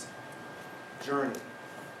in this journey.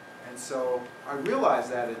 And so I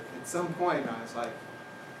realized that at some point, I was like,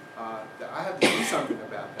 that I have to do something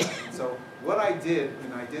about that. And so what I did,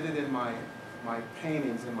 and I did it in my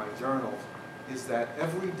paintings, in my journals, is that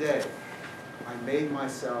every day I made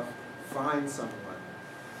myself find someone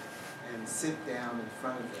and sit down in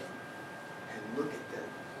front of them and look at them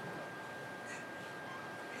and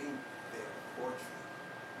paint their portrait.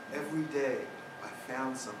 Every day I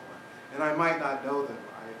found someone. And I might not know them,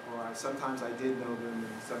 sometimes I did know them,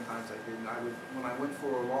 and sometimes I didn't. When I went for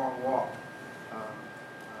a long walk,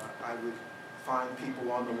 I would find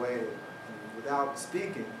people on the way, and without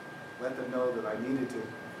speaking, let them know that I needed to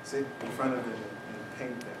sit in front of them and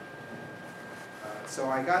paint them. So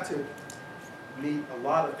I got to meet a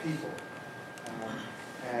lot of people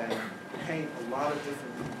and paint a lot of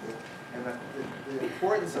different people And the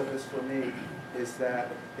importance of this for me is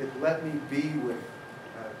that it let me be with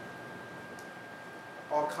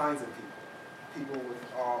all kinds of people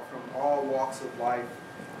from all walks of life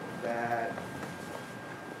that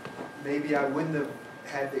maybe I wouldn't have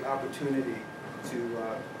had the opportunity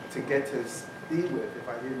to get to be with if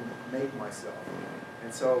I didn't make myself.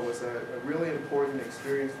 And so it was a really important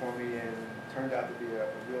experience for me, and turned out to be a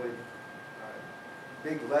really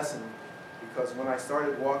big lesson, because when I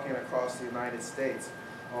started walking across the United States,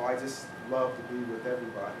 I just love to be with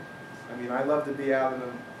everybody. I mean, I love to be out in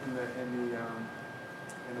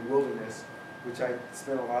the wilderness, which I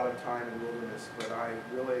spent a lot of time in the wilderness, but I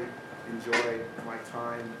really enjoyed my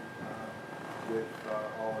time with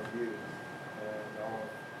all of you and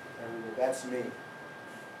everyone. That's me,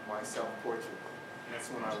 my self-portrait. That's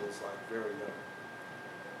when I was like very young.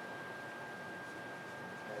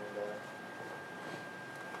 And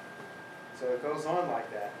so it goes on like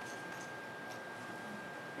that.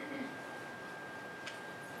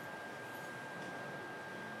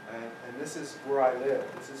 And this is where I live.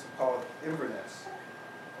 This is called Inverness.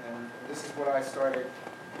 And this is what I started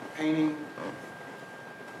painting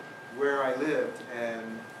where I lived.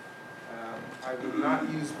 And I would not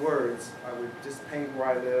use words. I would just paint where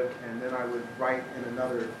I lived, and then I would write in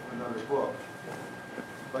another book.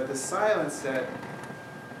 But the silence that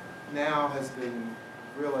now has been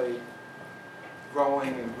really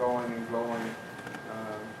growing and growing and growing.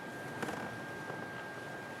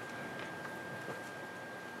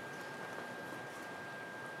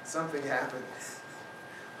 Something happened.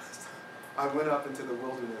 I went up into the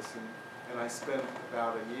wilderness, and I spent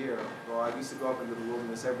about a year. Well, I used to go up into the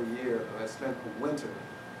wilderness every year, but I spent a winter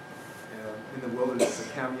in the wilderness, the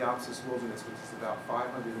Kamyopsis Wilderness, which is about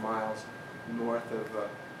 500 miles north of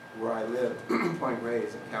where I lived, Point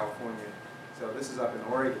Reyes in California. So this is up in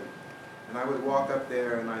Oregon. And I would walk up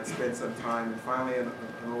there, and I'd spend some time, and finally an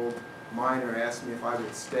old miner asked me if I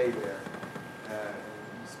would stay there and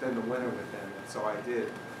spend the winter with them, and so I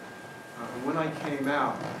did. And when I came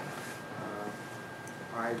out,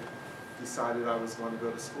 I decided I was going to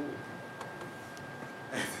go to school.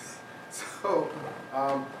 So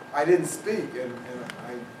I didn't speak, and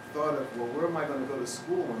I thought of, well, where am I going to go to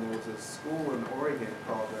school? And there was a school in Oregon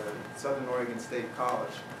called Southern Oregon State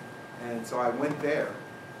College. And so I went there.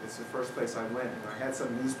 It's the first place I went. And I had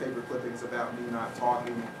some newspaper clippings about me not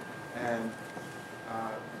talking. And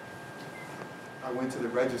I went to the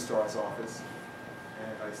registrar's office,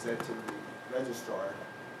 and I said to the registrar,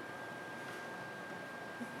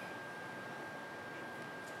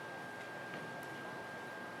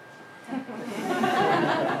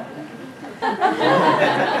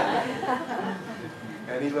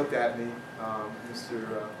 and he looked at me,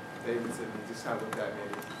 Mr. Davidson, he just kind of looked at me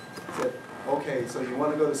and he said, okay, so you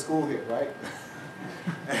want to go to school here, right?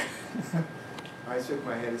 I shook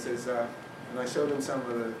my head. He says, and I showed him some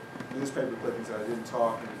of the newspaper clippings that I didn't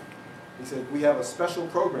talk, and he said, we have a special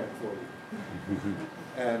program for you.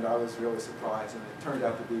 And I was really surprised, and it turned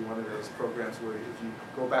out to be one of those programs where if you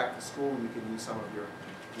go back to school, you can use some of your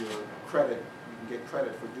credit. You can get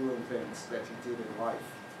credit for doing things that you did in life,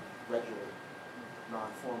 regular,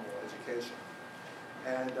 non-formal education.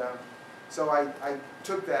 And so I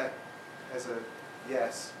took that as a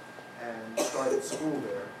yes and started school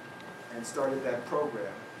there and started that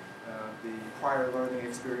program, the Prior Learning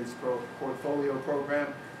Experience Portfolio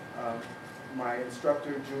Program. My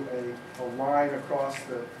instructor drew a line across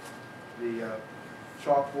the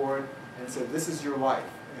chalkboard and said, this is your life,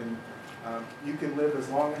 and you can live as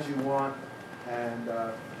long as you want, and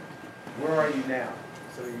where are you now?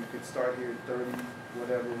 So you could start here at 30,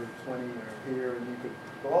 whatever, 20, or here, and you could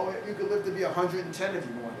go all the way, you could live to be 110 if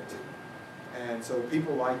you wanted to. And so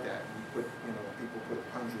people like that. You put, people put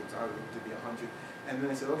hundreds. I would live to be 100. And then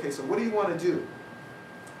they said, okay, so what do you want to do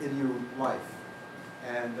in your life?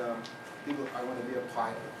 And people, I want to be a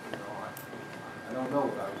pilot. I don't know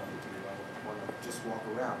what I want to do. I want to just walk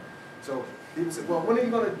around. So people said, well, when are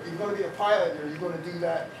you going to be a pilot, or are you going to do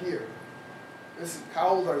that here? How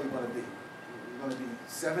old are you going to be? Are you going to be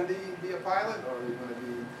 70, be a pilot, or are you going to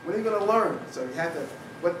be, when are you going to learn? So you had to,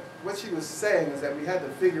 what she was saying is that we had to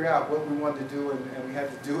figure out what we wanted to do, and we had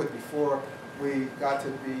to do it before we got to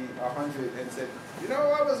be 100, and said,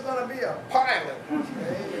 I was going to be a pilot.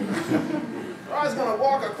 Okay? I was going to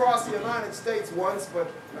walk across the United States once,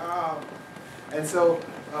 but and so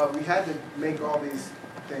we had to make all these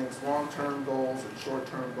things, long-term goals and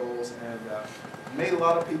short-term goals, and it made a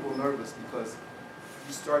lot of people nervous, because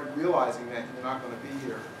you start realizing that you're not going to be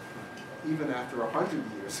here even after 100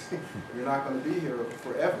 years. You're not going to be here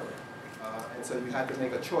forever, and so you had to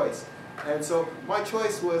make a choice. And so my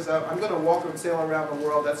choice was, I'm going to walk and sail around the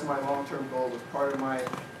world. That's my long-term goal. It was part of my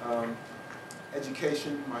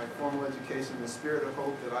education, my formal education, the spirit of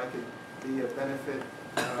hope that I could be a benefit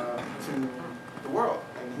to the world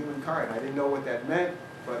and humankind. I didn't know what that meant,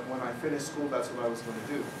 but when I finished school, that's what I was going to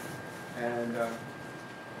do. And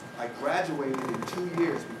I graduated in 2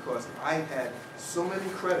 years because I had so many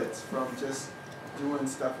credits from just doing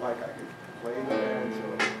stuff like I could play the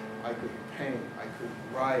banjo, I could paint, I could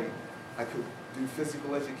write, I could do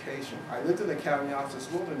physical education. I lived in the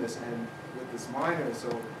Kamniopsis wilderness and with this minor,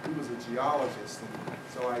 so he was a geologist, and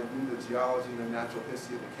so I knew the geology and the natural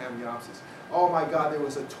history of the Kamniopsis. Oh my God, there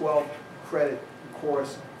was a 12-credit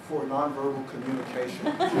course for nonverbal communication.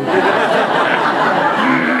 When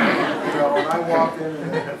I walked in,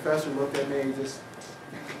 and the professor looked at me, just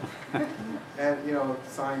and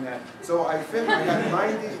signed that. So I got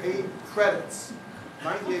 98 credits.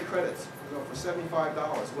 98 credits, for $75.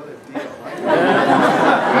 What a deal, right?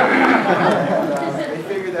 And, they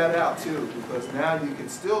figured that out too, because now you can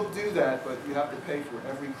still do that, but you have to pay for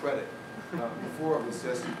every credit. Before it was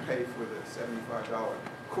just you pay for the $75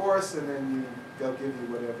 course, and then they'll give you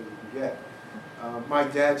whatever you can get. My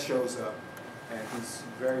dad shows up, and he's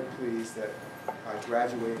very pleased that I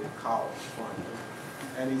graduated college finally.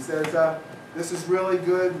 And he says, this is really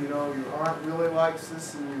good, your aunt really likes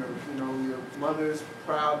this, and your mother's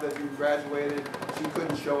proud that you graduated. She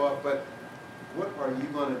couldn't show up, but what are you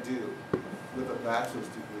going to do with a bachelor's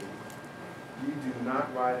degree? You do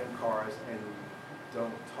not ride in cars and you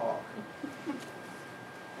don't talk.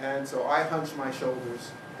 And so I hunch my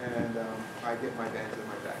shoulders, and I get my banjo in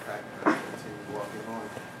my backpack, and I continue walking on.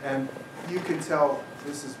 And you can tell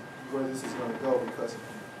this is where this is going to go, because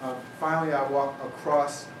finally I walk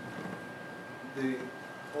across the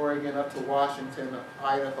Oregon up to Washington,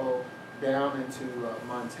 Idaho, down into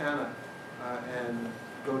Montana, and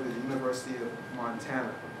go to the University of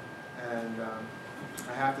Montana. And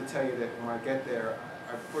I have to tell you that when I get there,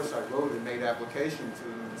 first I wrote and made application to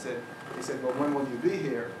them and they said, well, when will you be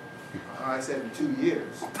here? I said, in 2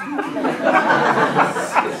 years.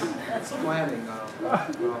 It's planning,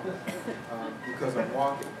 because I'm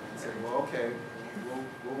walking. I said, well, okay,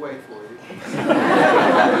 we'll wait for you. I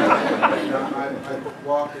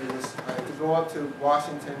walked, I had to go up to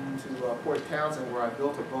Washington to Port Townsend, where I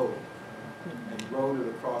built a boat and rowed it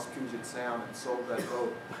across Puget Sound and sold that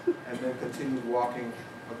boat, and then continued walking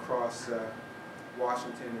across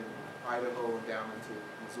Washington and Idaho and down into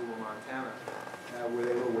Missoula, Montana, where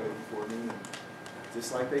they were waiting for me. And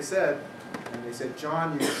just like they said, and they said,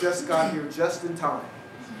 John, you just got here just in time.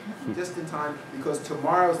 Just in time, because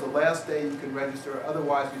tomorrow's the last day you can register.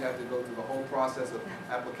 Otherwise, you'd have to go through the whole process of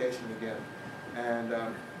application again. And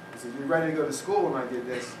he said, "You ready to go to school?" And I did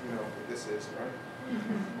this. You know what this is, right?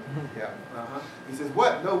 Yeah. He says,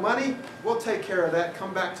 "What? No money? We'll take care of that.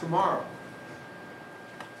 Come back tomorrow."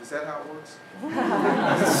 Is that how it works?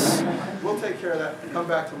 We'll take care of that. Come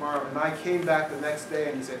back tomorrow. And I came back the next day,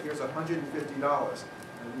 and he said, "Here's $150."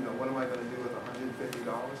 And what am I going to do with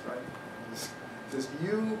 $150, right? Just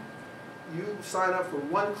you sign up for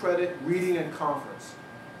 1 credit reading and conference.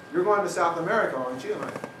 You're going to South America, aren't you? And I'm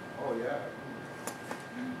like, oh yeah.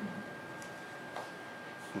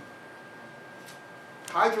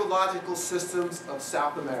 Hydrological systems of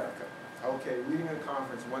South America. Okay, reading and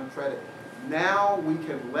conference, 1 credit. Now we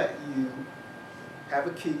can let you have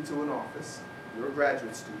a key to an office. You're a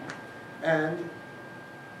graduate student. And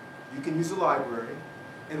you can use the library.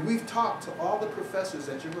 And we've talked to all the professors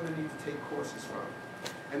that you're going to need to take courses from.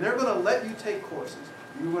 And they're going to let you take courses.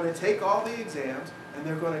 You're going to take all the exams, and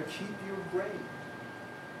they're going to keep your grade.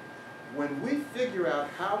 When we figure out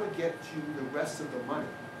how to get you the rest of the money,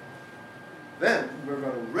 then we're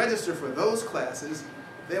going to register for those classes.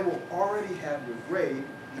 They will already have your grade.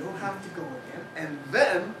 You don't have to go again. And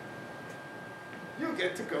then you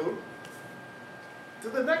get to go to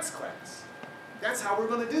the next class. That's how we're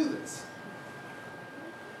going to do this.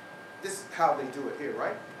 This is how they do it here,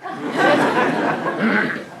 right? You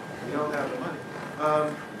don't have the money.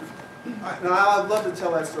 Now, I'd love to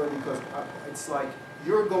tell that story because it's like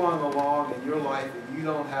you're going along in your life and you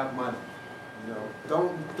don't have money.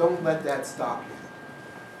 Don't let that stop you,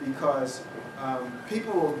 because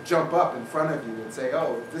people will jump up in front of you and say,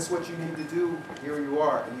 "Oh, if this is what you need to do, here you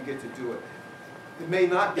are," and you get to do it. It may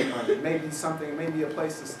not be money. It may be something. It may be a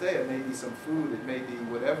place to stay. It may be some food. It may be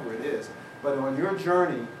whatever it is. But on your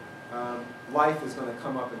journey, life is going to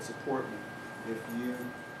come up and support you if you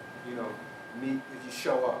if you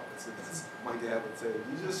show up. That's my dad would say.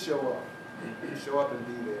 You just show up. You show up and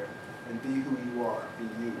be there, and be who you are. Be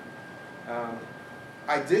you.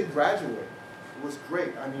 I did graduate. It was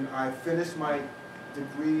great. I mean, I finished my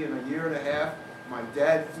degree in a year and a half. My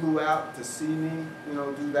dad flew out to see me, you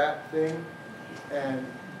know, do that thing. And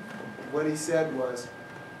what he said was,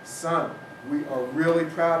 son, we are really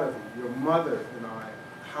proud of you, your mother and I.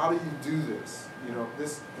 How do you do this? You know,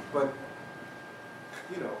 but,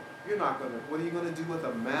 you know, you're not going to, what are you going to do with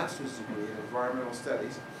a master's degree in environmental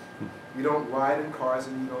studies? You don't ride in cars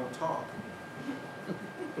and you don't talk.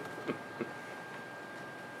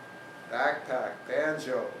 Backpack,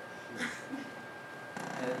 banjo,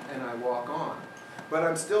 and I walk on. But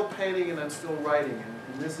I'm still painting and I'm still writing,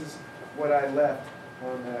 and this is what I left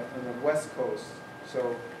on the West Coast.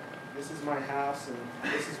 So this is my house, and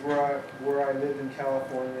this is where I lived in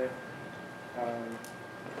California.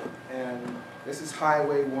 And this is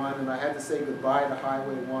Highway 1, and I had to say goodbye to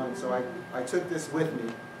Highway 1, so I took this with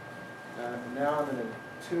me. Now I'm going to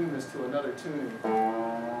tune this to another tuning.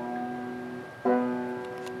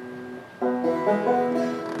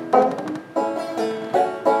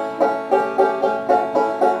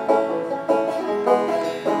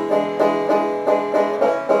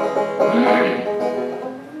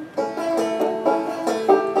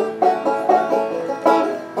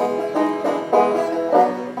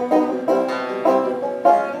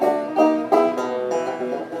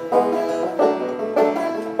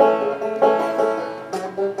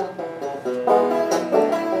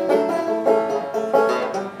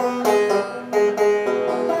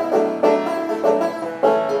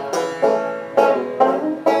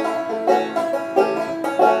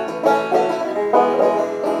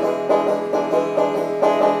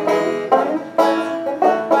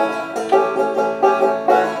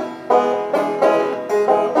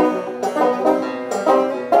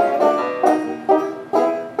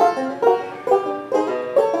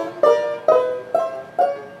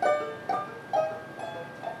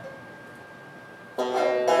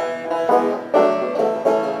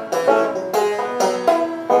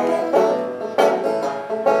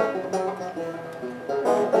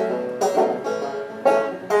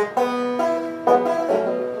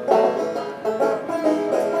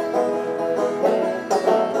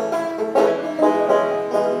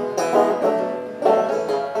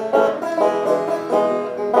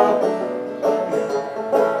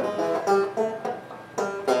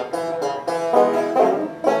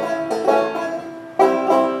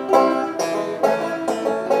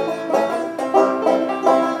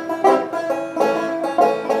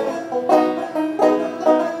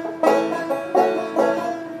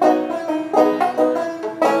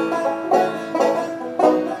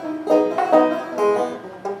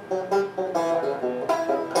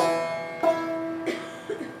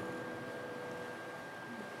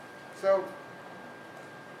 So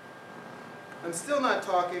I'm still not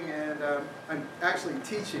talking, and I'm actually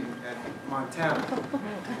teaching at Montana,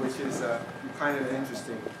 which is kind of an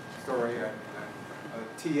interesting story. I'm a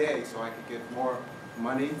TA, so I could get more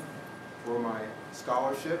money for my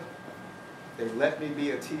scholarship. They let me be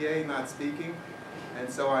a TA, not speaking, and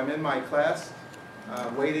so I'm in my class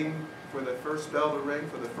waiting for the first bell to ring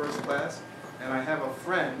for the first class, and I have a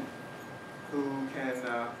friend who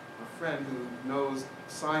knows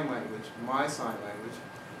sign language, my sign language,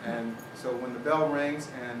 and so when the bell rings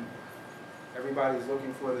and everybody's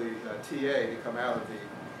looking for the TA to come out of the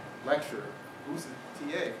lecture, who's the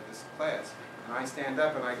TA for this class? And I stand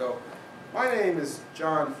up and I go, my name is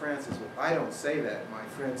John Francis. Well, I don't say that, my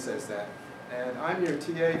friend says that, and I'm your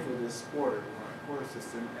TA for this quarter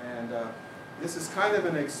system, and this is kind of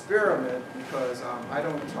an experiment because I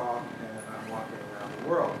don't talk and I'm walking around the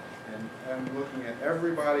world. And I'm looking at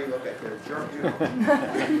everybody, look at their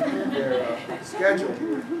their schedule.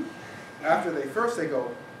 After they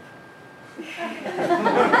go,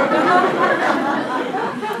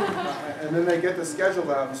 and then they get the schedule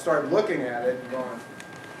out and start looking at it and going,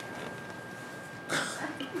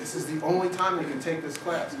 this is the only time they can take this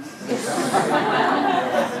class.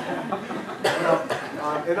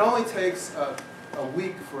 It only takes a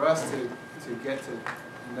week for us to get to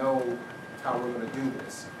know how we're going to do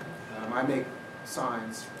this. I make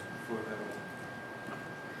signs for them,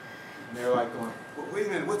 and they're like going, well, wait a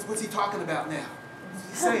minute, what's he talking about now? What's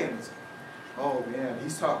he saying? Oh man,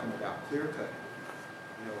 he's talking about clear cutting.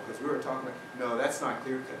 You know, because we were talking about, no, that's not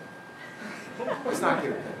clear cutting. It's not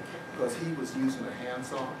clear cutting, because he was using a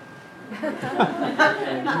handsaw.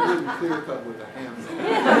 And you wouldn't clear cut with a handsaw.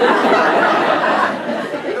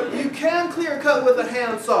 You can clear cut with a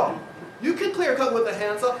handsaw. You can clear cut with a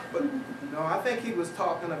handsaw, but no, I think he was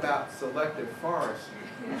talking about selective forestry.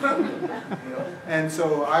 You know? And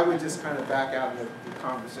so I would just kind of back out of the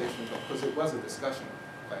conversation because it was a discussion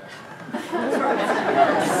class.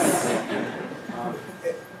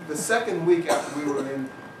 The second week after we were in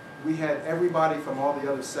we had everybody from all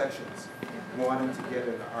the other sections wanting to get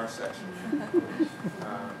into our section.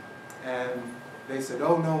 And they said,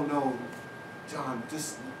 oh, no, no, John,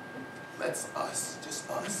 just just us.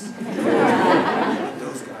 Let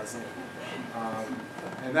those guys in.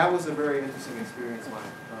 And that was a very interesting experience.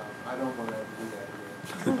 I don't want to ever do that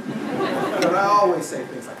again. But I always say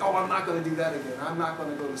things like, oh, I'm not going to do that again. I'm not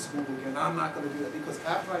going to go to school again. I'm not going to do that. Because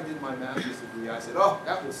after I did my master's degree, I said, oh,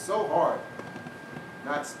 that was so hard,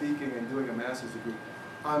 not speaking and doing a master's degree.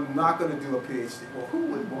 I'm not going to do a PhD. Well, who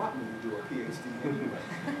would want me to do a PhD anyway?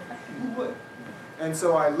 Who would? And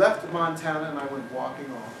so I left Montana and I went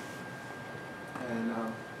walking off. And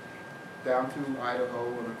down through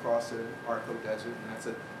Idaho and across the Arco Desert. And that's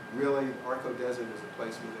Arco Desert is a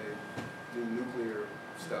place where they do nuclear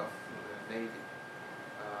stuff for the Navy.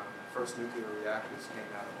 First nuclear reactors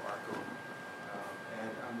came out of Arco.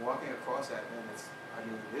 And I'm walking across that, and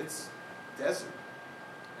it's desert.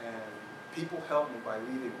 And people help me by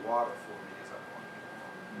leaving water for me as I'm walking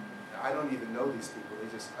along. Now, I don't even know these people. I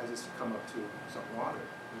just come up to some water.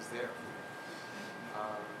 It's there for me.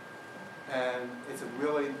 And it's a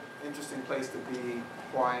really interesting place to be,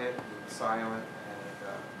 quiet and silent,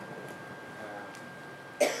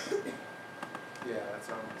 and yeah, that's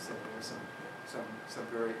what I'm going to say. There's some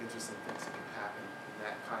very interesting things that can happen in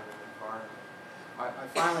that kind of environment. I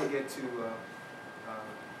finally get to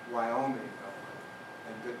Wyoming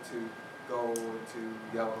and get to go to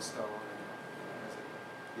Yellowstone,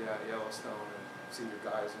 and Yellowstone, and see the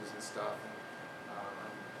geysers and stuff. And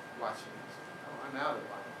I'm watching. Oh, I'm out of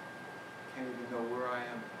Wyoming. Can't even know where I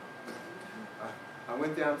am now. I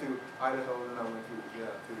went down to Idaho, and then I went to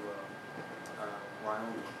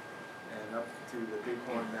Wyoming, and up to the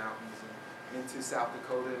Bighorn Mountains, and into South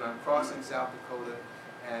Dakota, and I'm crossing South Dakota,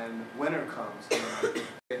 and winter comes, and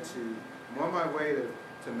I'm on my way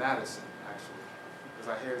to Madison, actually,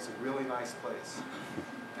 because I hear it's a really nice place.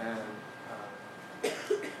 And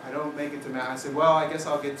I don't make it to Madison. I said, well, I guess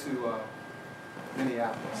I'll get to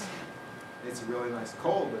Minneapolis. It's really nice,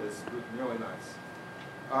 cold, but it's really nice.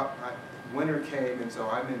 Winter came, and so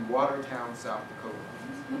I'm in Watertown, South Dakota.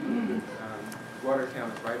 Watertown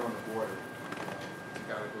is right on the border. You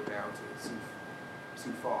got to go down to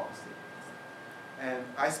Sioux Falls. And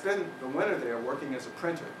I spend the winter there working as a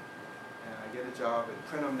printer. And I get a job at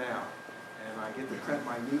Print 'em Now. And I get to print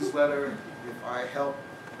my newsletter if I help,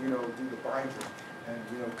 do the binder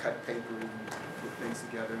and, cut paper and put things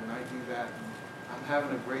together. And I do that. And I'm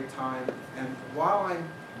having a great time, and while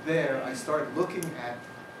I'm there, I start looking at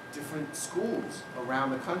different schools around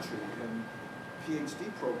the country and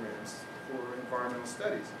PhD programs for environmental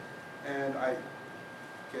studies. And I'm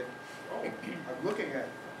looking at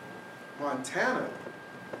Montana.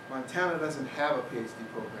 Montana doesn't have a PhD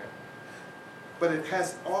program, but it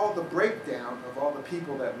has all the breakdown of all the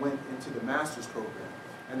people that went into the master's program.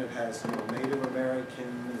 And it has, Native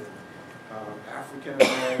American, and African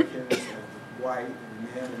Americans, and white,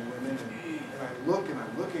 and men and women, and I look and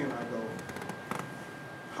I'm looking and I go,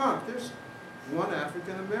 there's one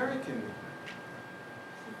African American.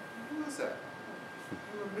 Who is that?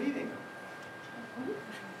 We're meeting him.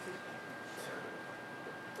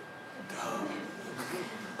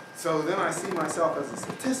 So then I see myself as a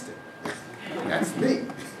statistic. That's me.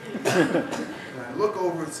 And I look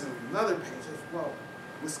over to another page and say, well,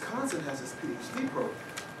 Wisconsin has this PhD program.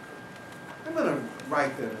 I'm going to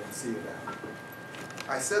write them and see about it.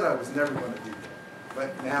 I said I was never going to do that,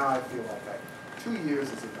 but now I feel like 2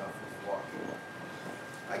 years is enough of walking.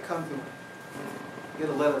 I come to get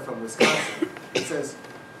a letter from Wisconsin. It says,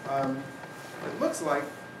 it looks like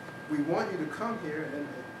we want you to come here and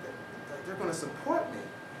they're going to support me.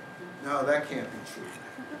 No, that can't be true.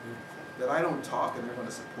 That I don't talk and they're going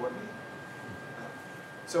to support me.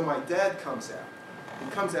 So my dad comes out.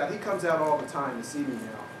 He comes out all the time to see me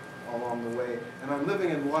now along the way. And I'm living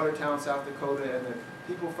in Watertown, South Dakota, and the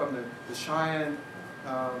people from the Cheyenne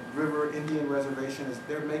River Indian Reservation,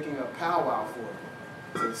 they're making a powwow for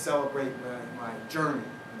me to celebrate my journey.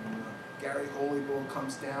 And, Gary Holybull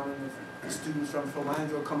comes down, and the students from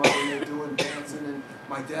Philandro come up and they're doing dancing, and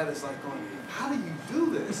my dad is like going, how do you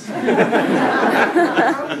do this?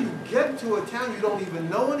 How do you get to a town you don't even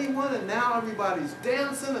know anyone, and now everybody's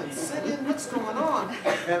dancing and singing? What's going on?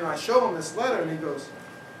 And I show him this letter, and he goes,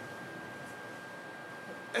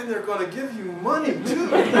 and they're going to give you money too.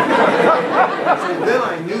 So then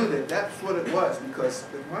I knew that that's what it was, because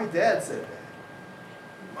if my dad said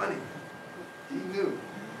that, money, he knew.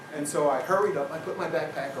 And so I hurried up, I put my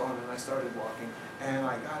backpack on, and I started walking. And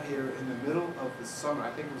I got here in the middle of the summer.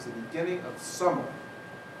 I think it was the beginning of summer.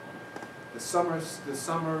 The summer,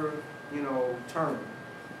 term.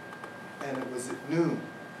 And it was at noon.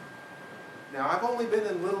 Now, I've only been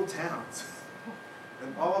in little towns,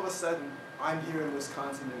 and all of a sudden, I'm here in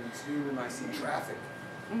Wisconsin, and it's noon, and I see traffic.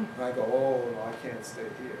 And I go, oh, no, I can't stay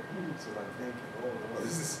here. So I'm thinking, oh, no,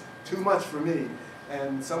 this is too much for me.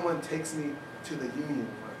 And someone takes me to the union.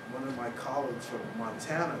 One of my colleagues from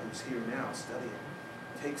Montana, who's here now studying,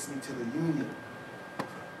 takes me to the union.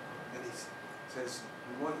 And he says,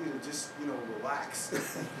 we want you to just, relax.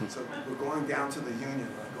 So we're going down to the union.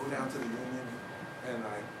 I go down to the union, and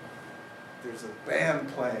there's a band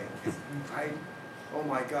playing. Oh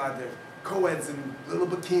my God, there's co-eds in little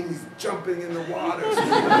bikinis jumping in the water,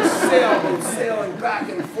 sailboats sailing back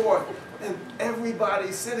and forth, and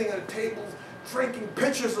everybody sitting at tables drinking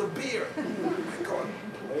pitchers of beer. I'm going,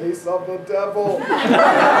 place of the devil. Don't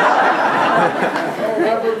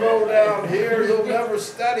ever go down here, you'll never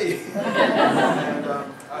study. And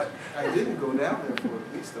I didn't go down there for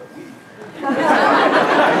at least a week. I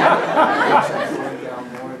went down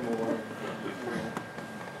more and more.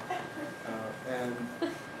 And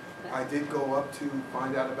I did go up to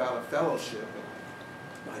find out about a fellowship.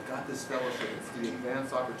 I got this fellowship. It's the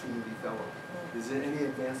Advanced Opportunity Fellow. Is there any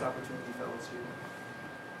Advanced Opportunity Fellows here?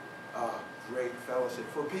 Great fellowship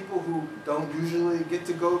for people who don't usually get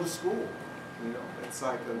to go to school. It's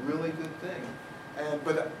like a really good thing.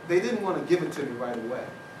 But they didn't want to give it to me right away.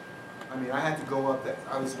 I mean, I had to go up there.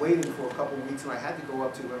 I was waiting for a couple of weeks, and I had to go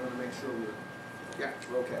up to them to make sure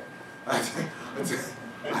we're okay.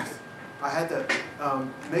 I had to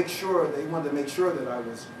make sure, they wanted to make sure that I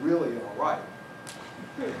was really all right.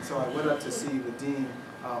 So I went up to see the dean.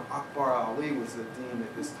 Akbar Ali was the dean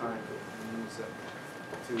at this time.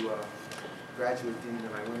 He was graduate dean,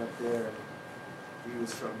 and I went up there, and he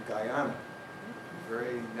was from Guyana.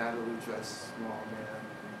 Very nattily dressed, small man,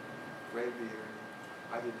 gray beard.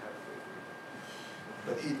 I didn't have a gray beard,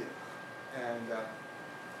 but he did. And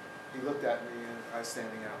he looked at me, and I was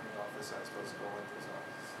standing out in the office. I was supposed to go into his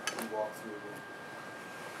office. We walked through, and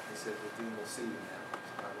he said, the dean will see you now.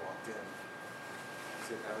 So I walked in. He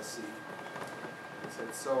said, have a seat. He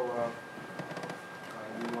said, so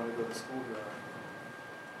you want to go to school here?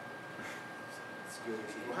 It's good.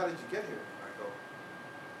 He said, well, how did you get here? I go,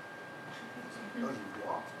 oh, you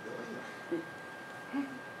walked, really?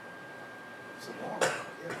 It's a long walk,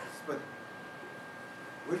 yes. But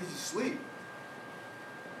where did you sleep?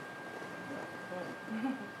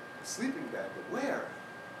 Sleeping bag, but where?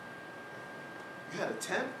 You had a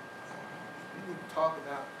tent? We didn't talk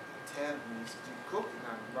about a tent, and you said you cook, and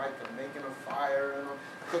I'm making a fire, and I'm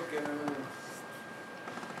cooking,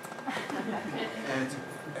 and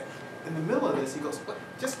in the middle of this, he goes, wait,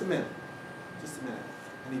 just a minute.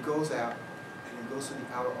 And he goes out, and he goes to the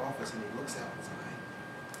outer office, and he looks outside,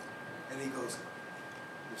 and he goes,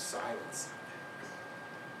 there's silence.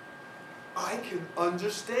 I can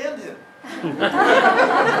understand him.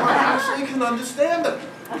 I actually can understand him.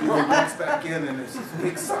 He walks back in, and there's this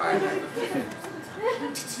big sign.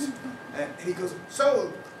 And he goes,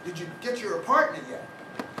 so, did you get your apartment yet?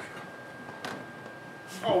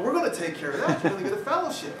 Oh, we're going to take care of that. You're going to get a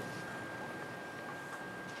fellowship.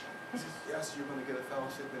 He says, yes, you're going to get a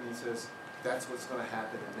fellowship. And he says, that's what's going to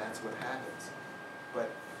happen, and that's what happens. But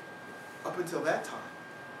up until that time,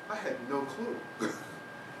 I had no clue.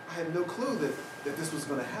 I had no clue that this was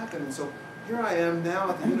going to happen. And so here I am now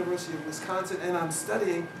at the University of Wisconsin, and I'm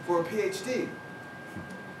studying for a PhD.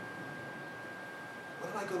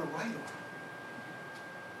 What am I going to write on?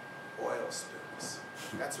 Oil spills.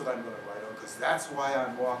 That's what I'm going to write on, because that's why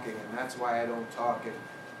I'm walking, and that's why I don't talk. And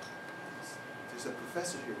there's a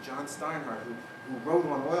professor here, John Steinhardt, who wrote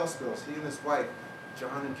on oil spills. He and his wife,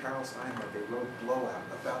 John and Carol Steinhardt, they wrote Blowout,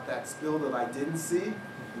 about that spill that I didn't see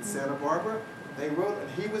in Santa Barbara. They wrote, and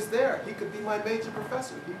he was there. He could be my major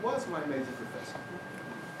professor. He was my major professor.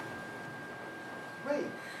 Great.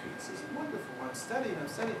 This is wonderful. I'm studying.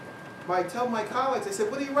 I tell my colleagues, they said,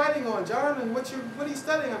 what are you writing on, John? And what are you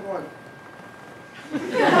studying? I'm going,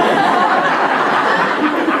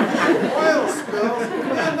 oil spills.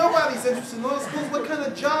 Man, nobody's interested in oil spills. What kind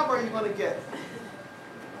of job are you going to get?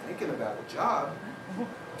 I'm thinking about a job.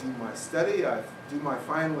 Do my study. I do my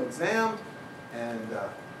final exam, and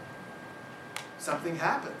something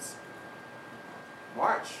happens.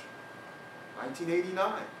 March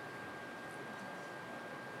 1989.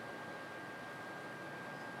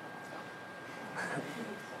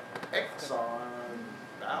 Exxon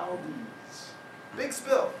Valdez. Big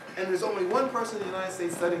spill. And there's only one person in the United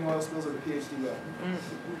States studying oil spills at the PhD level.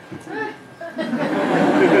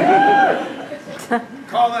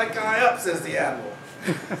 Call that guy up, says the admiral.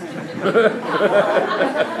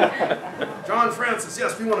 John Francis,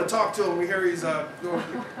 yes, we want to talk to him. We hear he's going.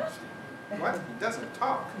 What? He doesn't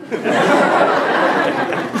talk.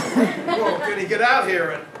 Well, can he get out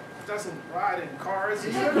here and doesn't ride in cars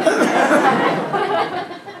either?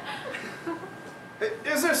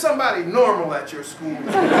 Is there somebody normal at your school? And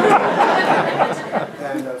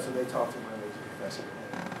so they talk to my major professor,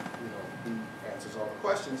 and he answers all the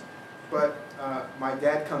questions. But my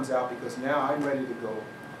dad comes out because now I'm ready to go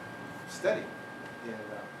study, and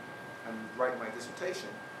I'm writing my dissertation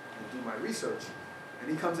and do my research. And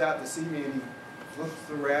he comes out to see me, and he looks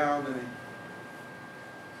around, and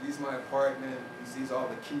he sees my apartment. He sees all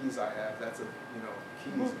the keys I have. That's a,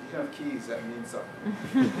 keys. If you have keys, that means something.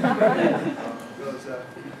 Goes,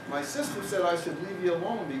 my sister said I should leave you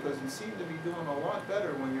alone because you seem to be doing a lot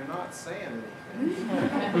better when you're not saying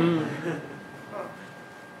anything.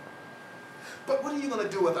 But what are you going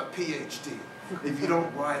to do with a PhD if you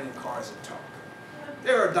don't ride in cars and talk?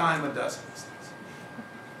 There are a dime a dozen these things.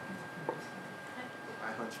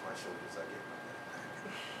 I hunch my shoulders. I get my head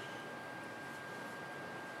back.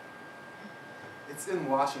 It's in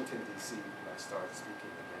Washington, D.C. when I started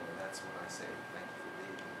speaking again, and that's when I say thank you for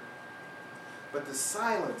being here. But the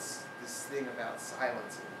silence, this thing about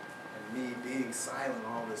silence and me being silent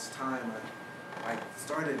all this time, I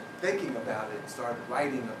started thinking about it, started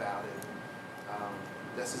writing about it.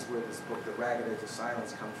 This is where this book, The Ragged Edge of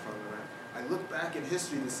Silence, comes from. And I look back in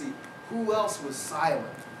history to see who else was silent.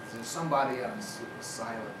 Is there somebody else who was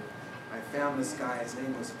silent? And I found this guy, his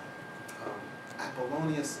name was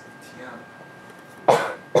Apollonius Tiana.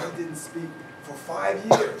 He didn't speak for 5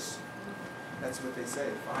 years. That's what they say,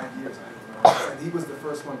 5 years. I don't know. And he was the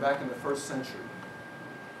first one back in the 1st century.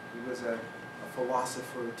 He was a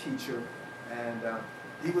philosopher, a teacher, and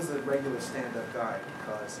he was a regular stand-up guy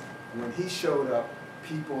because when he showed up,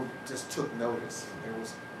 people just took notice. There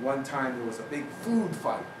was one time there was a big food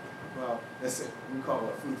fight. Well, that's it. We call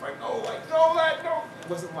it a food fight. No, like no, that no. It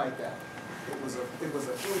wasn't like that. It was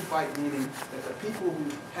a food fight, meaning that the people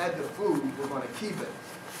who had the food were going to keep it,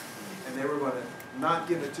 and they were going to not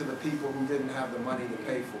give it to the people who didn't have the money to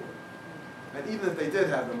pay for it. And even if they did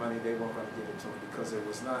have the money, they weren't going to give it to them because there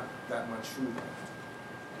was not that much food left.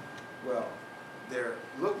 Well, there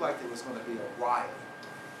looked like there was going to be a riot,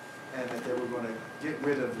 and that they were going to get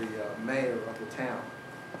rid of the mayor of the town,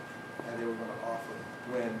 and they were going to offer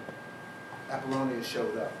when Apollonius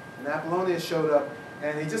showed up. And Apollonius showed up,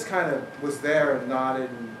 and he just kind of was there and nodded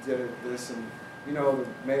and did this, and the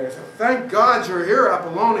mayor said, "Thank God you're here,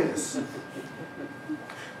 Apollonius."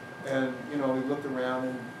 And he looked around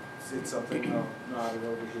and said something, nodded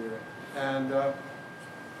over here, and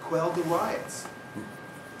quelled the riots.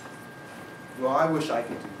 Well, I wish I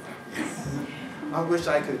could do that. I wish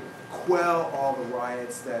I could quell all the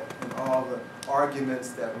riots and all the arguments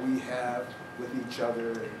that we have with each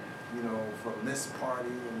other, and, from this party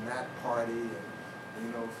and that party,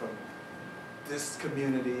 and from this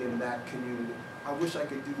community and that community. I wish I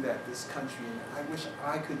could do that, this country, and I wish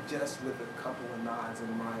I could just, with a couple of nods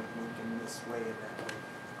and my winking this way and that way,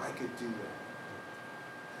 I could do that.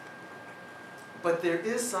 But there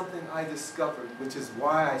is something I discovered, which is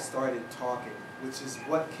why I started talking, which is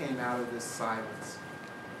what came out of this silence.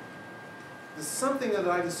 There's something that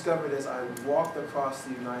I discovered as I walked across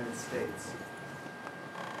the United States.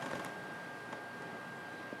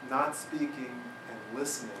 Not speaking and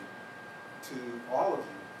listening to all of you.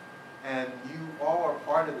 And you all are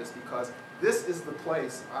part of this because this is the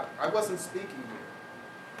place, I wasn't speaking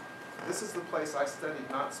here. This is the place I studied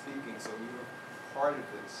not speaking, so you were part of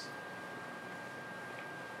this.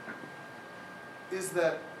 Is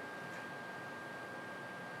that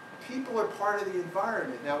people are part of the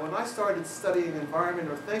environment. Now, when I started studying environment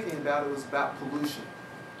or thinking about it, it was about pollution.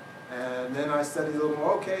 And then I studied a little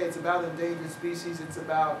more, okay, it's about endangered species, it's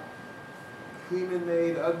about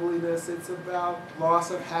human-made ugliness, it's about loss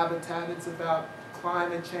of habitat, it's about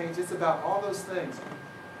climate change, it's about all those things.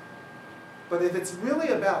 But if it's really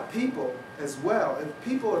about people as well, if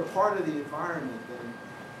people are part of the environment, then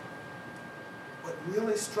what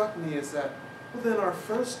really struck me is that, well, then our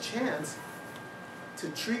first chance to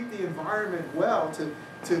treat the environment well, to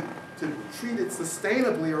treat it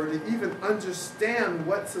sustainably, or to even understand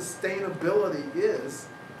what sustainability is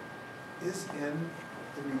in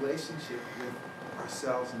the relationship with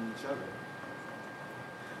ourselves and each other.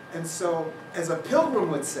 And so, as a pilgrim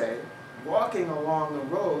would say, walking along the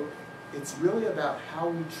road, it's really about how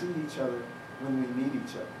we treat each other when we meet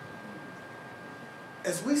each other.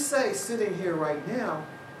 As we say, sitting here right now,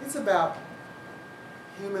 it's about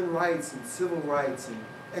human rights and civil rights and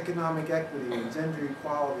economic equity and gender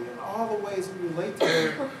equality and all the ways we relate to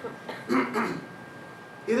each other.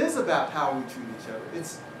 It is about how we treat each other.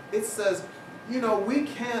 It says, you know, we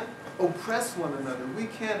can't oppress one another. We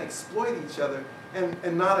can't exploit each other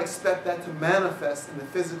and not expect that to manifest in the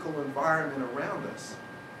physical environment around us.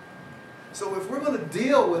 So if we're going to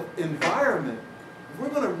deal with environment, if we're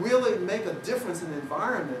going to really make a difference in the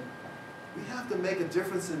environment, we have to make a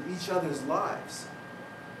difference in each other's lives.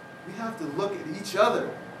 We have to look at each other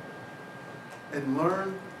and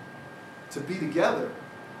learn to be together,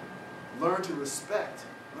 learn to respect,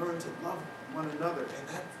 learn to love one another. And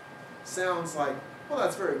that sounds like, well,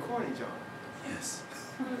 that's very corny, John. Yes.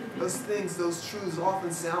 Those things, those truths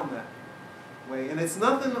often sound that way. And it's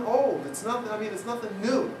nothing old. It's nothing, I mean, it's nothing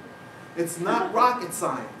new. It's not rocket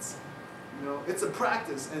science. You know, it's a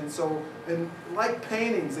practice. And so, and like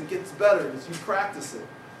paintings, it gets better as you practice it.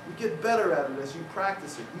 You get better at it as you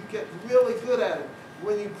practice it. You get really good at it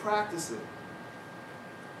when you practice it.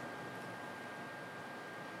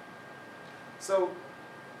 So,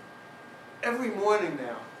 every morning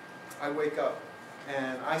now, I wake up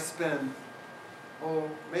and I spend,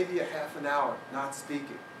 maybe a half an hour not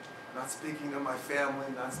speaking. Not speaking to my family,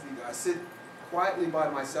 not speaking. I sit quietly by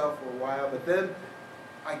myself for a while, but then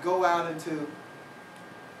I go out into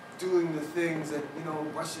doing the things that, you know,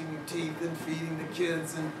 brushing your teeth and feeding the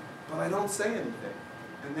kids, but I don't say anything.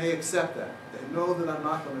 And they accept that. They know that I'm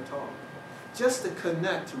not going to talk. Just to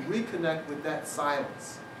connect, to reconnect with that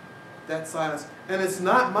silence. That silence. And it's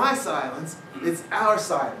not my silence, it's our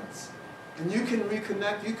silence. And you can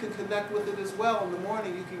reconnect, you can connect with it as well. In the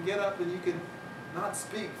morning you can get up and you can not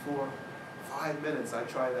speak for 5 minutes. I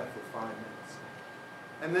try that for 5 minutes.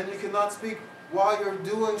 And then you can not speak while you're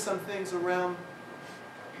doing some things around,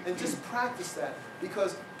 and just practice that.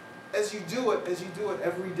 Because as you do it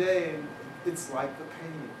every day, and it's like the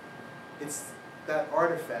painting. It's that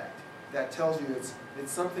artifact that tells you it's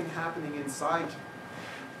something happening inside you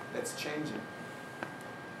that's changing.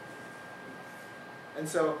 And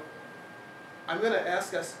so I'm going to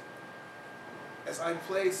ask us, as I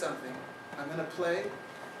play something, I'm going to play,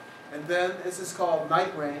 and then this is called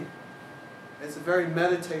Night Rain. It's a very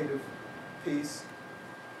meditative piece.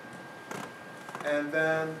 And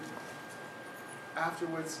then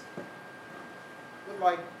afterwards, we'd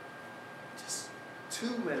like just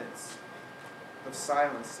 2 minutes of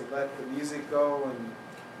silence to let the music go, and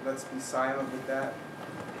let's be silent with that.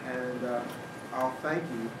 And I'll thank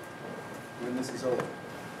you when this is over.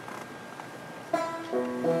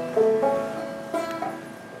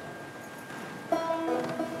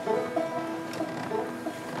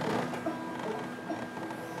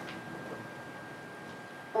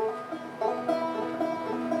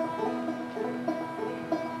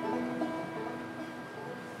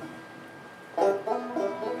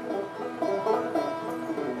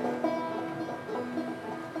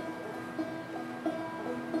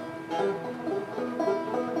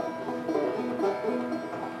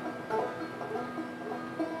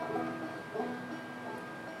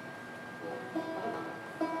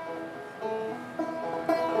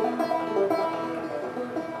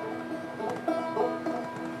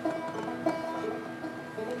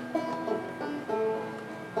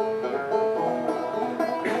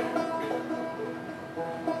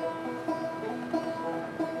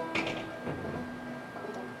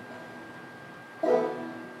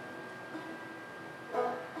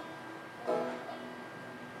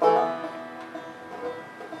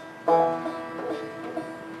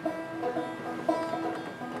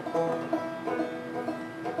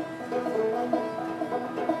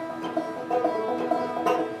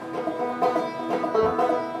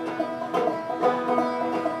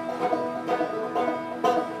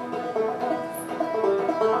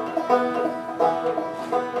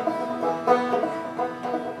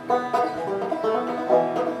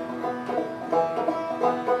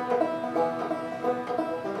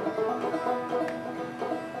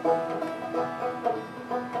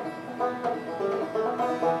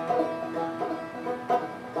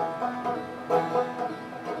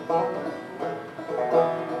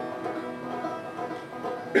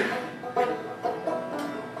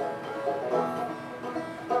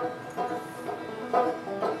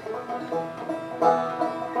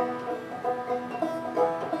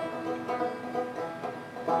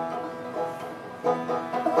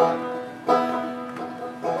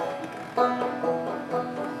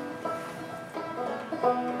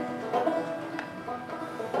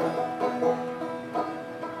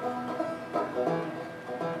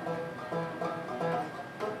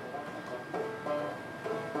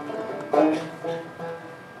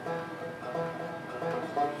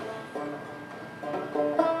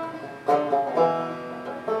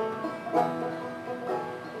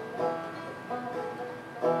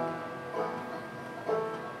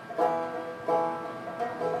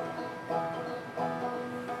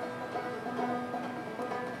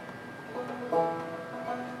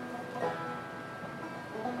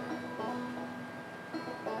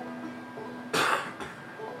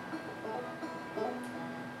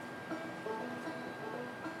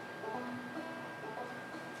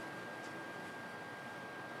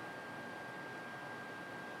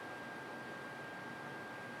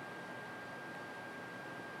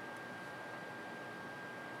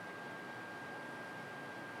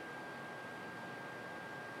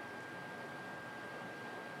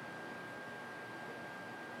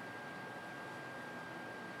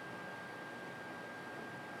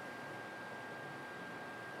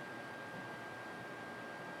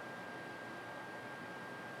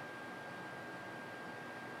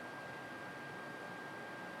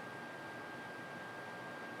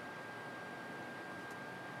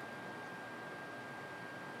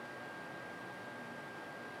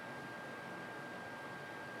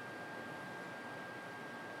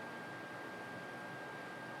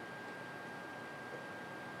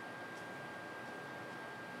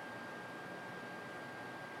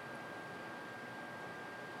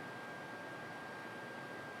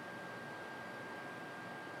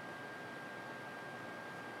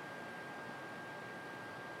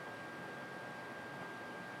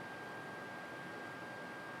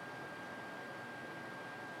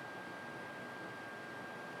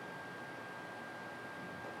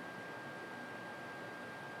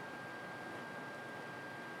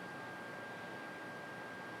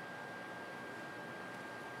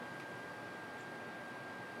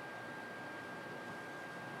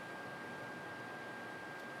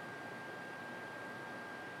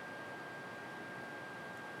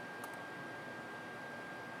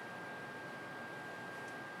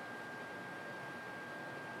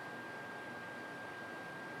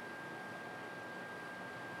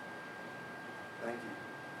 Thank you.